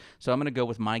letters. So I'm going to go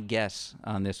with my guess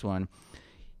on this one.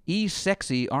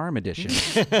 eSexy ARM Edition,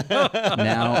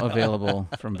 now available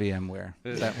from VMware.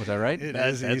 Was that right?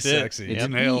 That's eSexy. You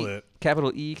nailed it.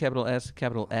 Capital E, capital S,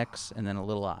 capital X, and then a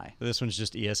little I. This one's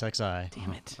just ESXi.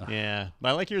 Damn it. Yeah. But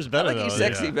I like yours better, I like though.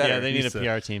 eSexy better. Yeah, they need a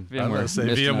eSexy. PR team. I was going to say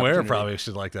missed an VMware opportunity. probably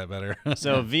should like that better.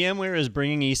 So VMware is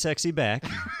bringing eSexy back,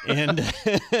 and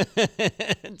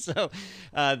so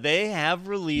they have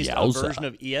released a version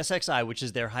of ESXi, which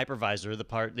is their hypervisor,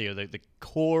 the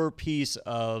core piece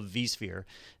of vSphere.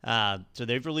 So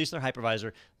they've released their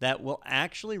hypervisor that will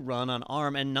actually run on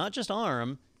ARM, and not just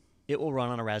ARM, it will run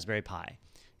on a Raspberry Pi.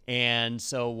 And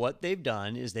so what they've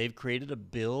done is they've created a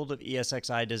build of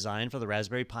ESXi designed for the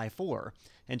Raspberry Pi 4.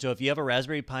 And so if you have a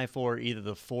Raspberry Pi 4, either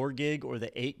the 4 gig or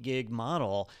the 8 gig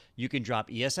model, you can drop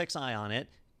ESXi on it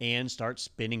and start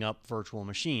spinning up virtual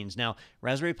machines. Now,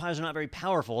 Raspberry Pis are not very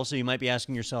powerful, so you might be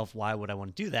asking yourself, why would I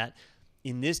want to do that?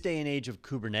 In this day and age of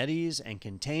Kubernetes and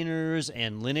containers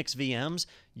and Linux VMs,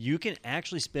 you can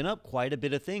actually spin up quite a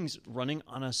bit of things running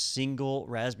on a single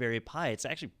Raspberry Pi. It's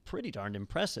actually pretty darn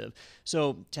impressive.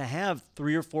 So to have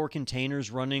 3 or 4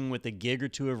 containers running with a gig or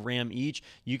 2 of RAM each,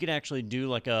 you could actually do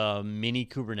like a mini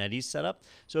Kubernetes setup.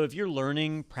 So if you're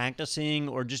learning, practicing,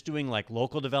 or just doing like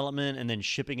local development and then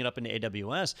shipping it up into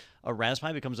AWS, a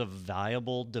Raspberry Pi becomes a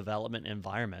viable development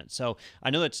environment. So I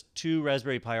know that's 2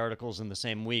 Raspberry Pi articles in the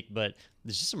same week, but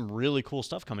there's just some really cool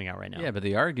stuff coming out right now. Yeah, but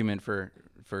the argument for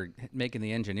making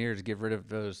the engineers get rid of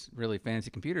those really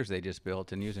fancy computers they just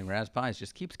built and using Raspberries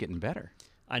just keeps getting better.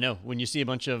 I know. When you see a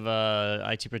bunch of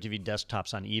IT Pro TV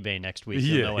desktops on eBay next week,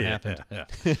 you'll know what happened. Yeah.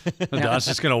 Don's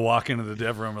just going to walk into the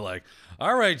dev room and like,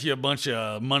 all right, you bunch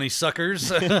of money suckers.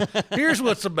 Here's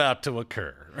what's about to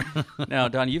occur. Now,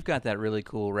 Don, you've got that really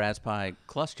cool Raspberry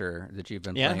cluster that you've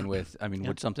been playing with. I mean,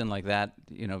 would something like that,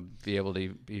 be able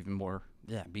to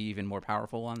be even more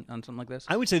powerful on something like this?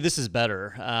 I would say this is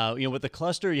better. With the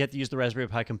cluster, you have to use the Raspberry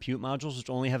Pi compute modules, which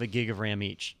only have a gig of RAM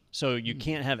each. So you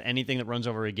can't have anything that runs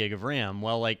over a gig of RAM.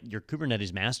 Well, like your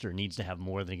Kubernetes master needs to have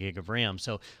more than a gig of RAM.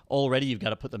 So already you've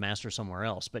got to put the master somewhere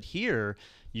else. But here,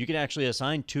 you can actually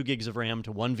assign 2 gigs of RAM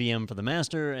to 1 VM for the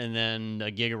master and then a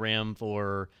gig of RAM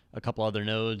for a couple other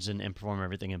nodes and perform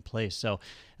everything in place. So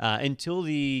until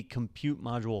the compute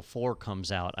module 4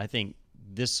 comes out, I think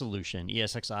this solution,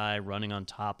 ESXi running on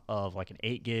top of like an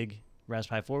 8 gig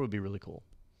Raspberry Pi 4 would be really cool.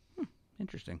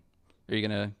 Interesting. Are you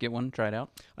going to get one, try it out?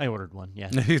 I ordered one, yeah.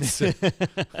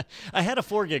 I had a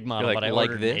 4 gig model, but I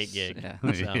ordered an 8 gig. Yeah.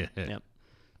 So, yep.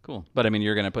 Cool. But I mean,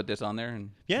 you're going to put this on there and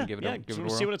give it a whirl?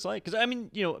 See what it's like. Because I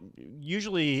mean,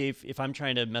 usually if I'm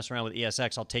trying to mess around with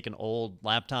ESX, I'll take an old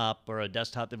laptop or a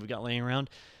desktop that we've got laying around.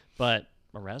 But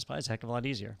a Raspberry is a heck of a lot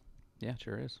easier. Yeah,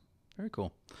 sure is. Very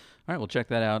cool. All right, we'll check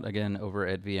that out again over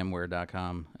at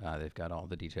VMware.com. They've got all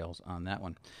the details on that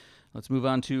one. Let's move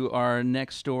on to our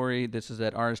next story. This is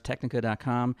at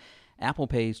ArsTechnica.com. Apple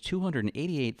pays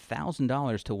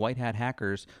 $288,000 to white hat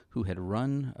hackers who had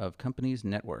run of company's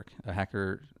network. A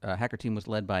hacker team was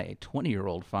led by a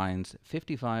 20-year-old, finds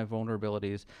 55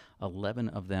 vulnerabilities. 11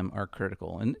 of them are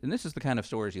critical. And this is the kind of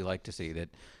stories you like to see, that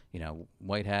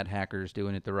white hat hackers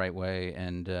doing it the right way.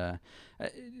 And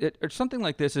or something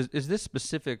like this, is this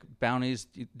specific bounties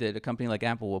that a company like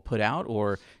Apple will put out,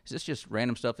 or is this just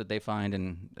random stuff that they find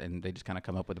and they just kind of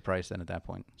come up with a price then at that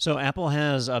point? So Apple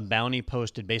has a bounty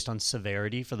posted based on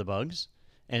severity for the bugs.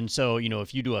 And so,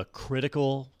 if you do a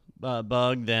critical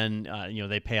bug, then,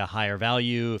 they pay a higher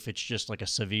value. If it's just like a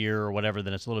severe or whatever,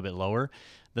 then it's a little bit lower.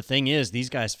 The thing is, these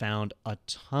guys found a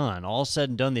ton. All said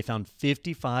and done, they found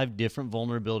 55 different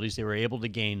vulnerabilities. They were able to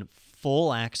gain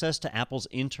full access to Apple's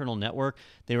internal network.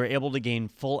 They were able to gain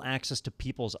full access to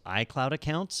people's iCloud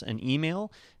accounts and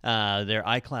email, their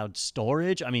iCloud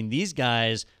storage. I mean, these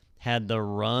guys had the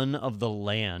run of the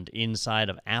land inside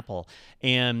of Apple,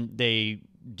 and they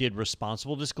did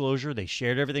responsible disclosure. They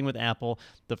shared everything with Apple.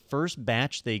 The first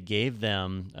batch they gave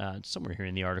them, somewhere here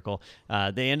in the article,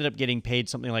 they ended up getting paid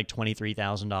something like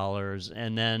 $23,000,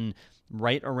 and then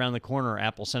right around the corner,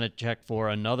 Apple sent a check for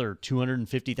another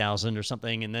 $250,000 or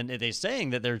something, and then they're saying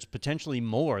that there's potentially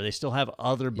more. They still have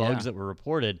other bugs that were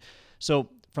reported. So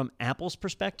from Apple's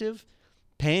perspective,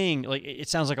 paying, like, it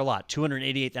sounds like a lot,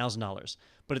 $288,000.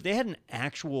 But if they had an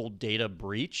actual data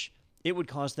breach, it would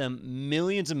cost them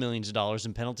millions and millions of dollars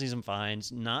in penalties and fines,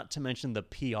 not to mention the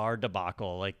PR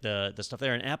debacle, like the stuff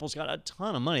there. And Apple's got a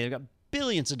ton of money. They've got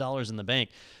billions of dollars in the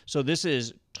bank. So this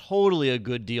is totally a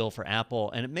good deal for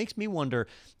Apple. And it makes me wonder,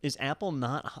 is Apple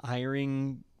not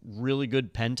hiring really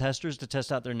good pen testers to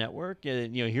test out their network?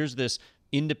 Here's this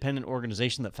independent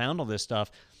organization that found all this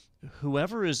stuff.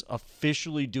 Whoever is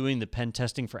officially doing the pen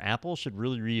testing for Apple should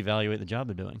really reevaluate the job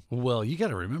they're doing. Well, you got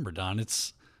to remember, Don,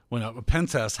 it's when a pen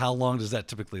test, how long does that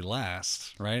typically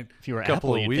last, right? If you were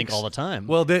Apple, you'd think all the time.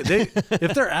 Well, they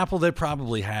if they're Apple, they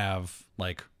probably have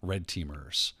like red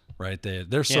teamers, right?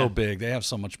 They're so big, they have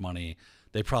so much money,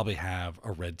 they probably have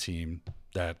a red team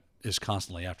that is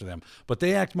constantly after them. But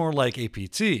they act more like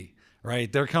APT,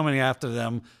 right? They're coming after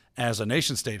them as a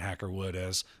nation state hacker would,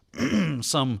 as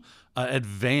some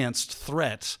advanced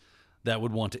threat that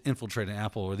would want to infiltrate an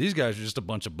Apple. Or these guys are just a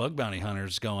bunch of bug bounty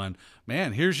hunters going,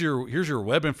 man, here's your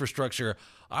web infrastructure.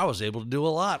 I was able to do a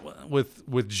lot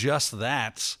with just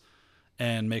that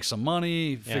and make some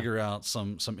money, figure out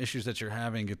some issues that you're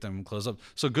having, get them closed up.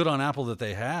 So good on Apple that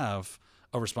they have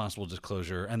a responsible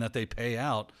disclosure and that they pay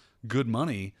out good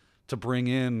money to bring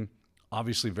in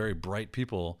obviously very bright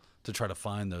people to try to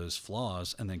find those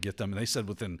flaws and then get them. And they said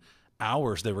within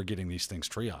hours they were getting these things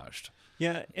triaged.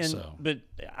 Yeah, but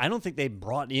I don't think they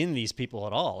brought in these people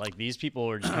at all. Like these people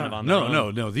are just kind of on their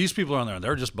own. No. These people are on their own.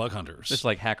 They're just bug hunters. Just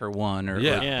like HackerOne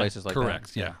or places like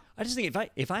correct. that. Yeah. I just think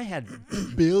if I had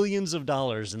billions of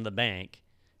dollars in the bank,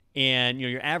 and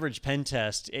your average pen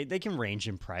test, they can range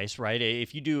in price, right?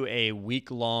 If you do a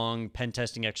week-long pen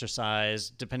testing exercise,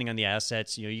 depending on the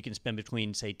assets, you can spend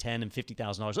between say $10,000 and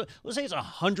 $50,000. Let's say it's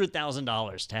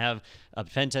 $100,000 to have a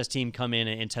pen test team come in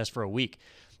and test for a week.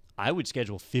 I would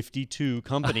schedule 52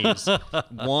 companies,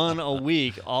 one a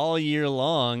week, all year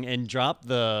long, and drop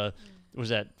the. Was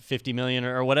that 50 million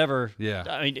or whatever? Yeah.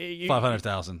 I mean,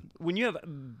 500,000. When you have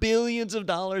billions of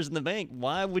dollars in the bank,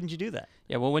 why wouldn't you do that?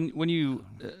 Yeah, well, when you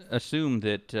assume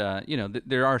that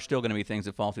there are still going to be things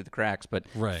that fall through the cracks, but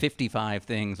 55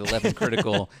 things, 11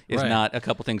 critical is not a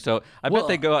couple things. So I bet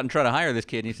they go out and try to hire this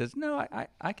kid, and he says, "No,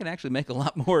 I can actually make a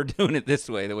lot more doing it this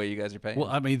way, the way you guys are paying." Well,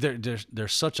 I mean, they're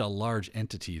such a large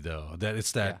entity though that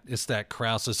it's that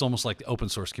crowd. So it's almost like the open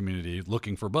source community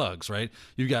looking for bugs, right?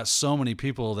 You've got so many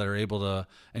people that are able to,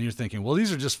 and you're thinking, well,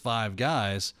 these are just 5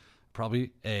 guys.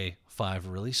 Probably 5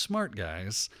 really smart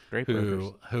guys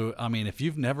who I mean, if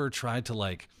you've never tried to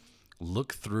like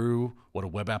look through what a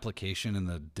web application and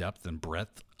the depth and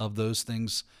breadth of those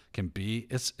things can be,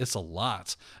 it's a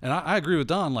lot. And I agree with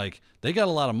Don. Like, they got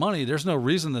a lot of money. There's no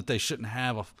reason that they shouldn't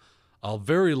have a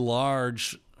very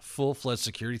large, full-fledged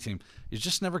security team. You're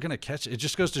just never going to catch it. It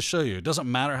just goes to show you, it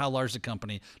doesn't matter how large the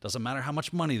company, doesn't matter how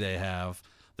much money they have.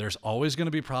 There's always going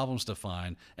to be problems to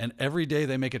find, and every day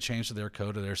they make a change to their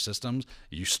code or their systems,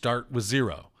 you start with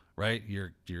 0, right?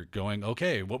 You're going,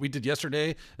 okay, what we did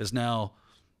yesterday is now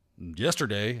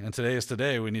yesterday, and today is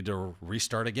today. We need to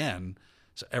restart again.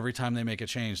 So every time they make a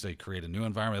change, they create a new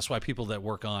environment. That's why people that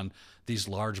work on these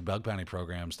large bug bounty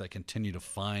programs that continue to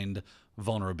find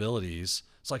vulnerabilities,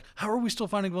 it's like, how are we still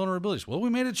finding vulnerabilities? Well, we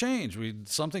made a change.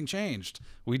 Something changed.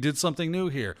 We did something new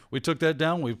here. We took that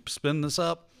down. We spin this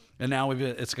up. And now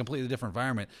it's a completely different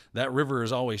environment. That river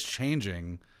is always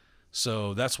changing.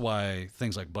 So that's why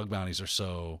things like bug bounties are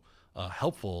so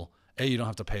helpful. You don't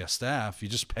have to pay a staff. You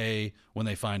just pay when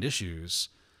they find issues.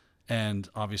 And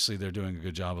obviously they're doing a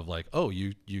good job of like, oh,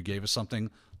 you gave us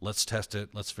something. Let's test it.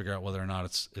 Let's figure out whether or not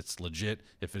it's legit.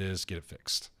 If it is, get it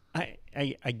fixed. I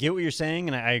get what you're saying,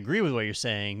 and I agree with what you're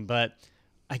saying. But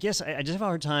I guess I just have a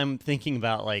hard time thinking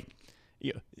about like,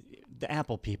 the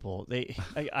Apple people.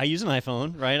 I use an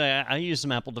iPhone, right? I use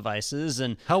some Apple devices,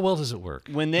 and how well does it work?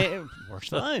 When it works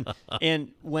fine.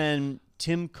 And when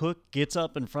Tim Cook gets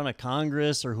up in front of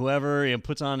Congress or whoever,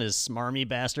 puts on his smarmy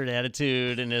bastard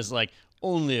attitude and is like,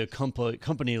 only a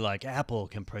company like Apple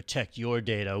can protect your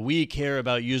data. We care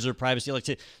about user privacy. Like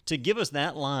to give us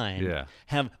that line,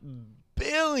 have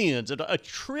billions, $1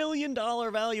 trillion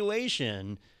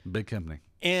valuation, big company,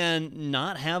 and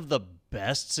not have the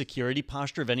best security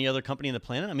posture of any other company on the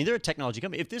planet. I mean, they're a technology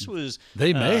company. If this was,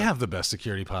 they may have the best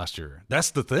security posture.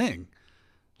 That's the thing.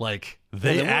 Like,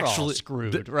 they actually all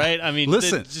screwed, right? I mean,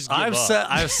 listen, just I've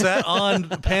sat on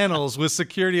panels with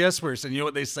security experts, and you know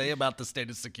what they say about the state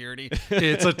of security?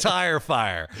 It's a tire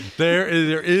fire. There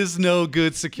is no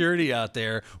good security out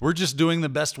there. We're just doing the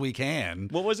best we can.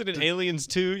 What was it in Aliens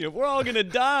 2? We're all gonna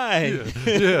die.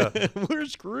 Yeah. We're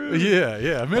screwed.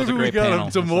 Yeah. Maybe we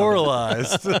got them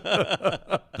demoralized.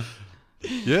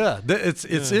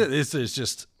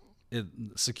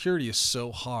 Security is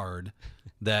so hard.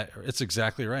 That it's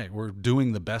exactly right. We're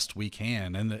doing the best we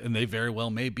can, and they very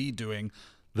well may be doing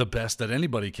the best that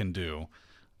anybody can do,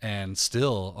 and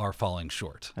still are falling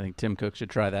short. I think Tim Cook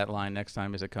should try that line next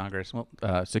time he's at Congress. Well,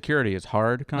 security is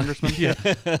hard, Congressman.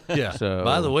 Yeah. So,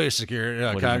 by the way,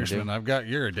 Congressman, I've got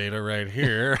your data right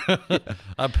here.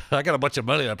 I got a bunch of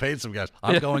money. I paid some guys.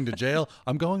 I'm going to jail.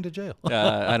 I'm going to jail.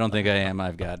 I don't think I am.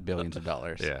 I've got billions of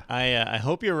dollars. Yeah. I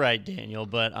hope you're right, Daniel,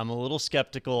 but I'm a little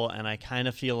skeptical, and I kind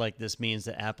of feel like this means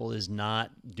that Apple is not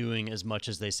doing as much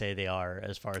as they say they are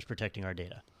as far as protecting our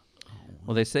data.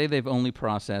 Well, they say they've only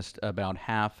processed about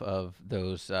half of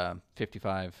those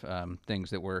 55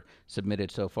 things that were submitted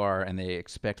so far, and they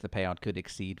expect the payout could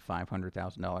exceed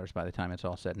 $500,000 by the time it's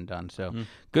all said and done. So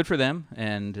good for them,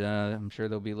 and I'm sure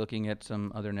they'll be looking at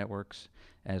some other networks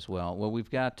as well. Well, we've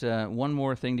got one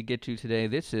more thing to get to today.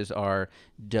 This is our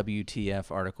WTF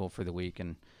article for the week,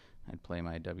 and I'd play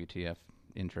my WTF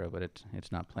intro, but it's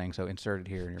not playing, so insert it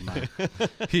here in your mind.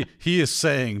 he is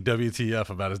saying WTF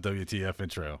about his WTF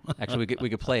intro. Actually, we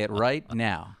could play it right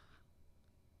now.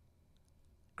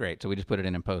 Great, so we just put it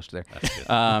in post there.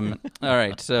 All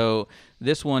right, so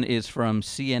this one is from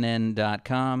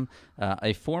CNN.com.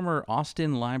 A former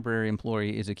Austin Library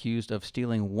employee is accused of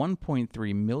stealing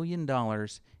 $1.3 million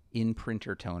in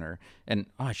printer toner. And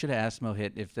I should have asked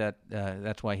Mohit if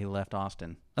that's why he left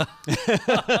Austin.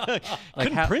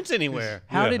 Couldn't print anywhere.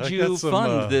 How did I you got some,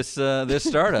 fund this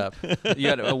startup? You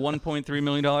had a $1.3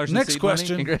 million in Next seed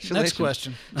question. money? Congratulations. Next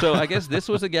question. So I guess this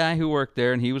was a guy who worked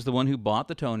there, and he was the one who bought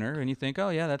the toner. And you think, oh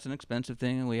yeah, that's an expensive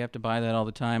thing, and we have to buy that all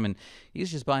the time. And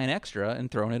he's just buying extra and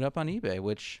throwing it up on eBay,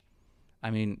 which, I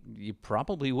mean, you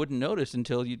probably wouldn't notice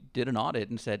until you did an audit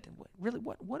and said, really,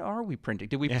 what are we printing?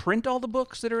 Did we print all the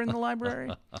books that are in the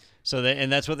library? So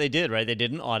and that's what they did, right? They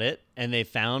did an audit, and they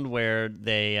found where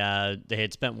they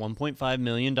had spent $1.5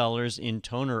 million in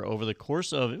toner over the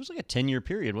course of, it was like a 10-year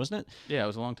period, wasn't it? Yeah, it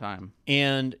was a long time.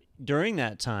 And during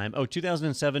that time,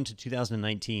 2007 to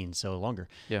 2019, so longer.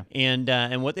 Yeah.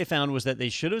 And what they found was that they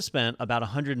should have spent about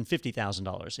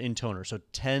 $150,000 in toner, so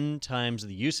 10 times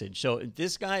the usage. So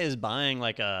this guy is buying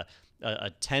like a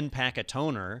 10-pack of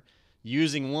toner,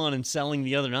 using one and selling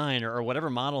the other 9, or whatever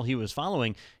model he was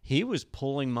following. He was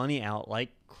pulling money out like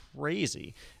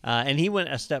crazy. And he went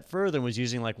a step further and was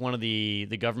using like one of the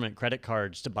government credit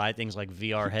cards to buy things like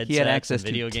VR headsets He had access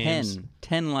and video to games.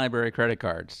 10 library credit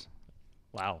cards.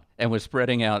 Wow. And was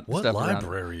spreading out What stuff around.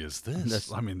 library is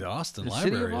this? I mean, the Austin The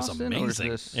city Library of is Austin, or is amazing.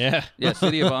 this- Yeah. Yeah,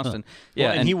 city of Austin.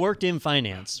 Yeah, Well, and he worked in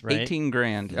finance, right? 18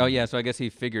 grand. Oh yeah, so I guess he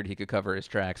figured he could cover his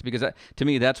tracks, because to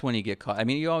me that's when you get caught. I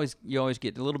mean, you always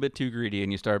get a little bit too greedy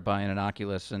and you start buying an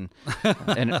Oculus and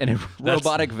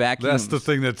robotic vacuums. That's the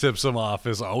thing that tips them off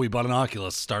is, we bought an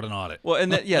Oculus, start an audit. Well,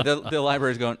 and the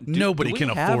library's going, Nobody do we can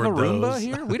have afford a Roomba those."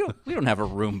 here? We don't have a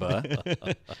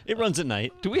Roomba. It runs at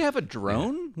night. Do we have a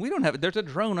drone? We don't have. There's a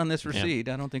drone on this receipt.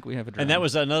 I don't think we have a drone. And that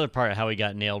was another part of how he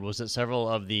got nailed, was that several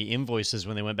of the invoices,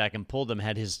 when they went back and pulled them,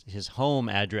 had his home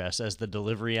address as the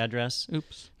delivery address.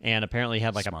 Oops. And apparently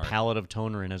had like Smart. a pallet of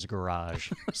toner in his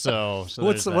garage. So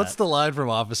What's there's that. the line from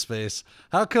Office Space?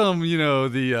 How come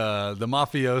the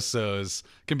mafiosos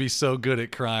can be so good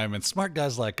at crime and smart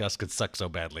guys like us could suck so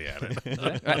badly at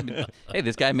it? I mean, hey,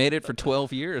 this guy made it for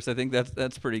 12 years. I think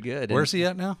that's pretty good. Where's he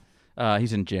at now?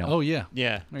 He's in jail. Oh yeah,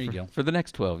 Yeah. there you go. For the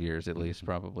next 12 years at least,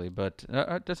 probably. But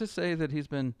does it say that he's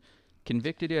been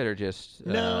convicted yet, or just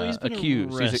No, he's been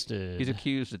accused? arrested. He's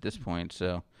accused at this point.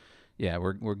 So, yeah,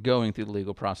 we're going through the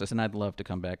legal process, and I'd love to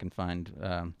come back and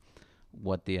find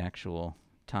what the actual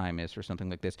time is for something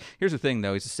like this. Here's the thing,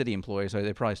 though: he's a city employee, so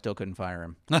they probably still couldn't fire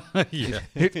him. Yeah,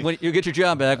 You get your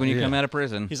job back when you come out of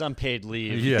prison. He's on paid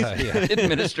leave. yeah.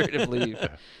 Administrative leave.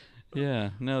 Yeah,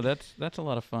 no, that's a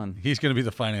lot of fun. He's going to be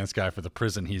the finance guy for the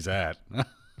prison he's at.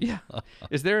 Yeah.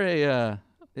 Is there a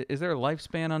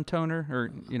lifespan on toner,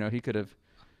 or he could have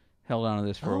held on to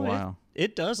this for a while?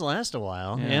 It does last a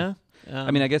while. Yeah. Yeah.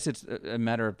 I mean, I guess it's a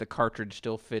matter of the cartridge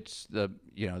still fits the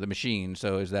machine.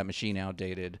 So is that machine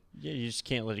outdated? Yeah, you just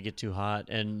can't let it get too hot.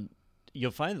 And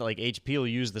you'll find that like HP will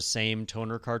use the same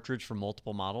toner cartridge for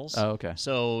multiple models. Oh, okay.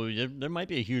 So there might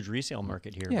be a huge resale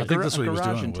market here. Yeah, I think that's what he was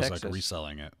garage doing in was like Texas.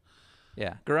 reselling it.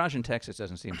 Yeah, garage in Texas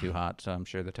doesn't seem too hot, so I'm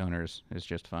sure the toner is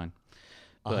just fine.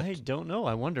 But I don't know.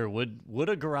 I wonder, would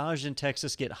a garage in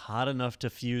Texas get hot enough to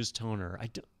fuse toner? I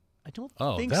don't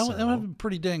Oh, think that so. that would be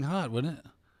pretty dang hot, wouldn't it?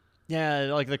 Yeah,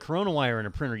 like the Corona wire in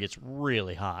a printer gets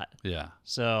really hot. Yeah.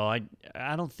 So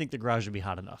I don't think the garage would be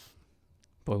hot enough.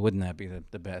 boy, wouldn't that be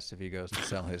the best if he goes to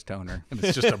sell his toner? And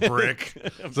it's just a brick.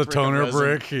 It's a brick of toner resin.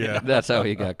 brick. Yeah. That's how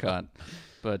he got caught.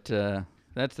 But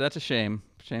that's a shame.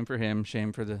 Shame for him.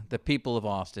 Shame for the people of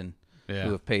Austin Yeah.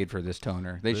 who have paid for this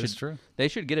toner. They That should is true. They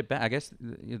should get it back. I guess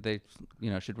they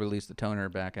should release the toner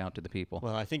back out to the people.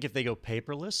 Well, I think if they go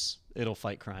paperless, it'll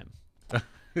fight crime.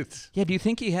 It's, Yeah. Do you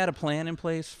think he had a plan in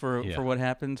place for Yeah. what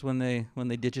happens when they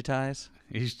digitize?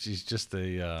 he's just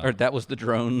a. Or that was the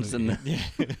drones and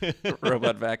the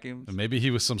robot vacuums. Maybe he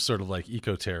was some sort of like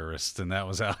eco-terrorist, and that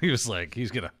was how he was like,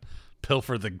 he's gonna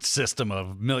pilfer the system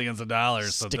of millions of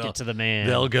dollars. Stick they'll- it to the man.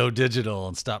 They'll go digital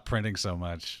and stop printing so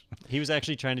much. He was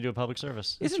actually trying to do a public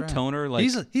service. Isn't toner like?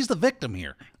 He's the victim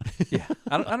here. Yeah.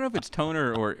 I don't know if it's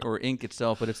toner or ink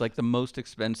itself, but it's like the most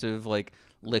expensive like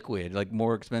liquid, like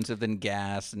more expensive than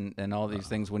gas and all these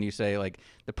things. When you say like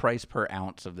the price per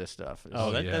ounce of this stuff. Is,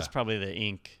 Oh, yeah. that's probably the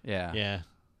ink. Yeah. Yeah.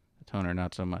 Toner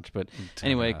not so much, but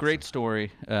anyway, not great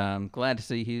story. Glad to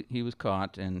see he was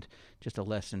caught, and just a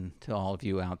lesson to all of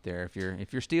you out there: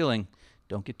 if you're stealing,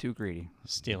 don't get too greedy.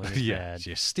 Stealing is Yeah, bad.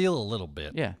 you steal a little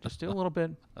bit. Yeah, just steal a little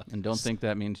bit, and don't think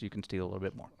that means you can steal a little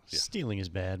bit more. Stealing is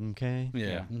bad, okay?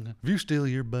 Yeah. If you steal,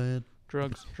 you're bad.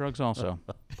 Drugs also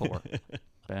poor,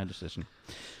 bad decision.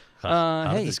 How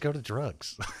Hey, did this go to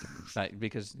drugs?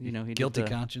 because he did Guilty the,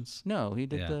 conscience. No, he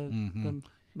did Yeah. the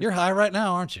You're high right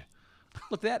now, aren't you?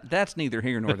 Look, that's neither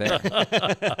here nor there.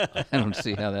 I don't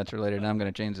see how that's related. I'm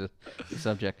going to change the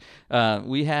subject.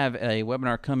 We have a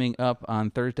webinar coming up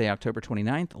on Thursday, October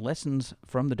 29th, Lessons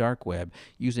from the Dark Web,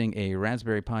 using a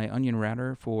Raspberry Pi Onion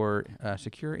router for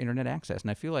secure internet access.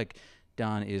 And I feel like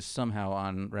Don is somehow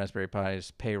on Raspberry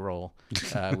Pi's payroll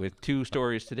with 2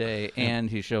 stories today, and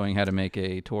he's showing how to make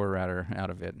a Tor router out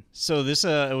of it. So this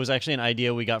it was actually an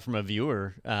idea we got from a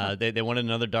viewer. They wanted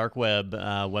another dark web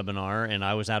webinar, and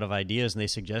I was out of ideas, and they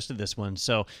suggested this one.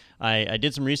 So I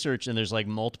did some research, and there's like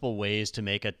multiple ways to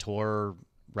make a Tor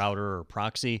router or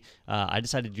proxy. I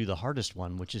decided to do the hardest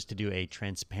one, which is to do a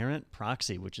transparent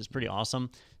proxy, which is pretty awesome.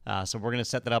 So we're going to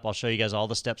set that up. I'll show you guys all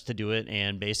the steps to do it,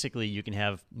 and basically you can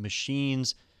have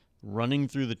machines running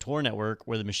through the Tor network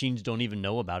where the machines don't even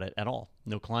know about it at all.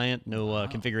 No client, no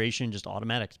configuration, just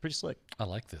automatic. It's pretty slick. I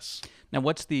like this. Now,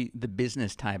 what's the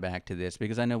business tie back to this?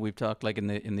 Because I know we've talked, like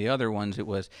in the other ones, it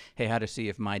was, hey, how to see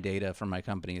if my data from my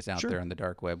company is out there on the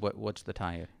dark web. What's the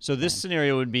tie? So this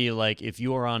scenario would be like if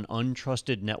you are on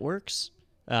untrusted networks,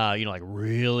 like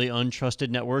really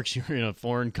untrusted networks, you're in a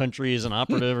foreign country as an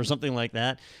operative or something like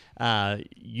that,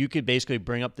 you could basically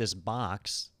bring up this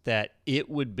box that it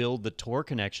would build the Tor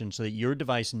connection so that your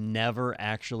device never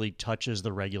actually touches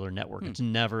the regular network. It's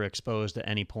never exposed at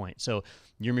any point. So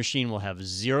your machine will have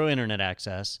 0 internet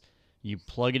access. You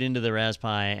plug it into the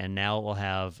Raspberry Pi, and now it will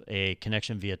have a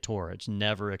connection via Tor. It's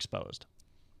never exposed.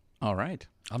 All right.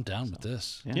 I'm down with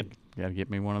this. Yeah, got to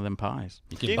get me one of them pies.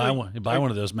 You can buy one. You buy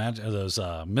one of those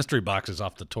mystery boxes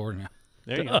off the Tor now.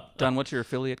 There you go. Don, what's your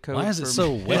affiliate code? Why is it for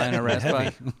so wet buying a and Raspberry?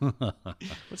 heavy?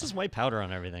 What's this white powder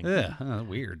on everything? Yeah,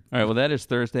 weird. All right, well, that is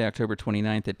Thursday, October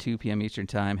 29th at 2 p.m. Eastern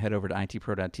Time. Head over to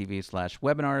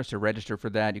itpro.tv/webinars to register for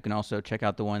that. You can also check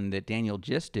out the one that Daniel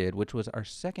just did, which was our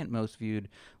second most viewed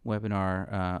webinar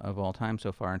of all time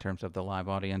so far in terms of the live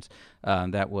audience.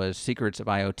 That was Secrets of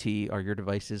IoT. Are your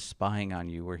devices spying on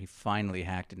you? Where he finally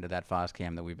hacked into that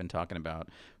FOSCAM that we've been talking about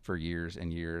for years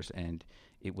and years, and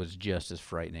it was just as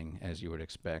frightening as you would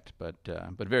expect, but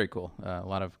very cool. A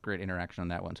lot of great interaction on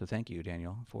that one. So thank you,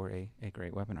 Daniel, for a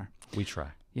great webinar. We try.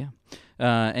 Yeah.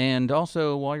 And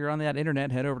also, while you're on that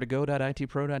internet, head over to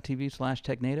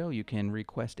go.itpro.tv/technado. You can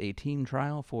request a team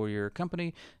trial for your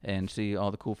company and see all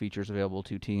the cool features available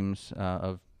to teams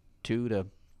of 2 to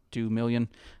 2 million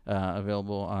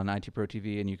available on IT Pro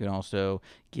TV, and you can also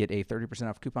get a 30%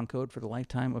 off coupon code for the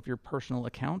lifetime of your personal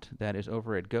account. That is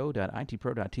over at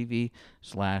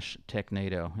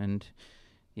go.itpro.tv/technado. And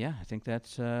yeah, I think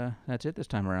that's it this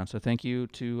time around. So thank you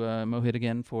to Mohit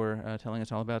again for telling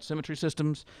us all about Symmetry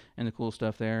Systems and the cool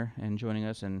stuff there and joining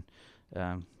us. And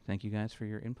thank you guys for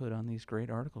your input on these great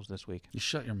articles this week. You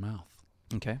shut your mouth.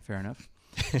 Okay, fair enough.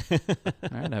 All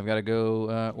right, I've got to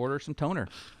go order some toner.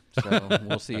 So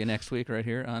we'll see you next week right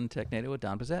here on TechNado with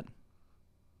Don Pizzette.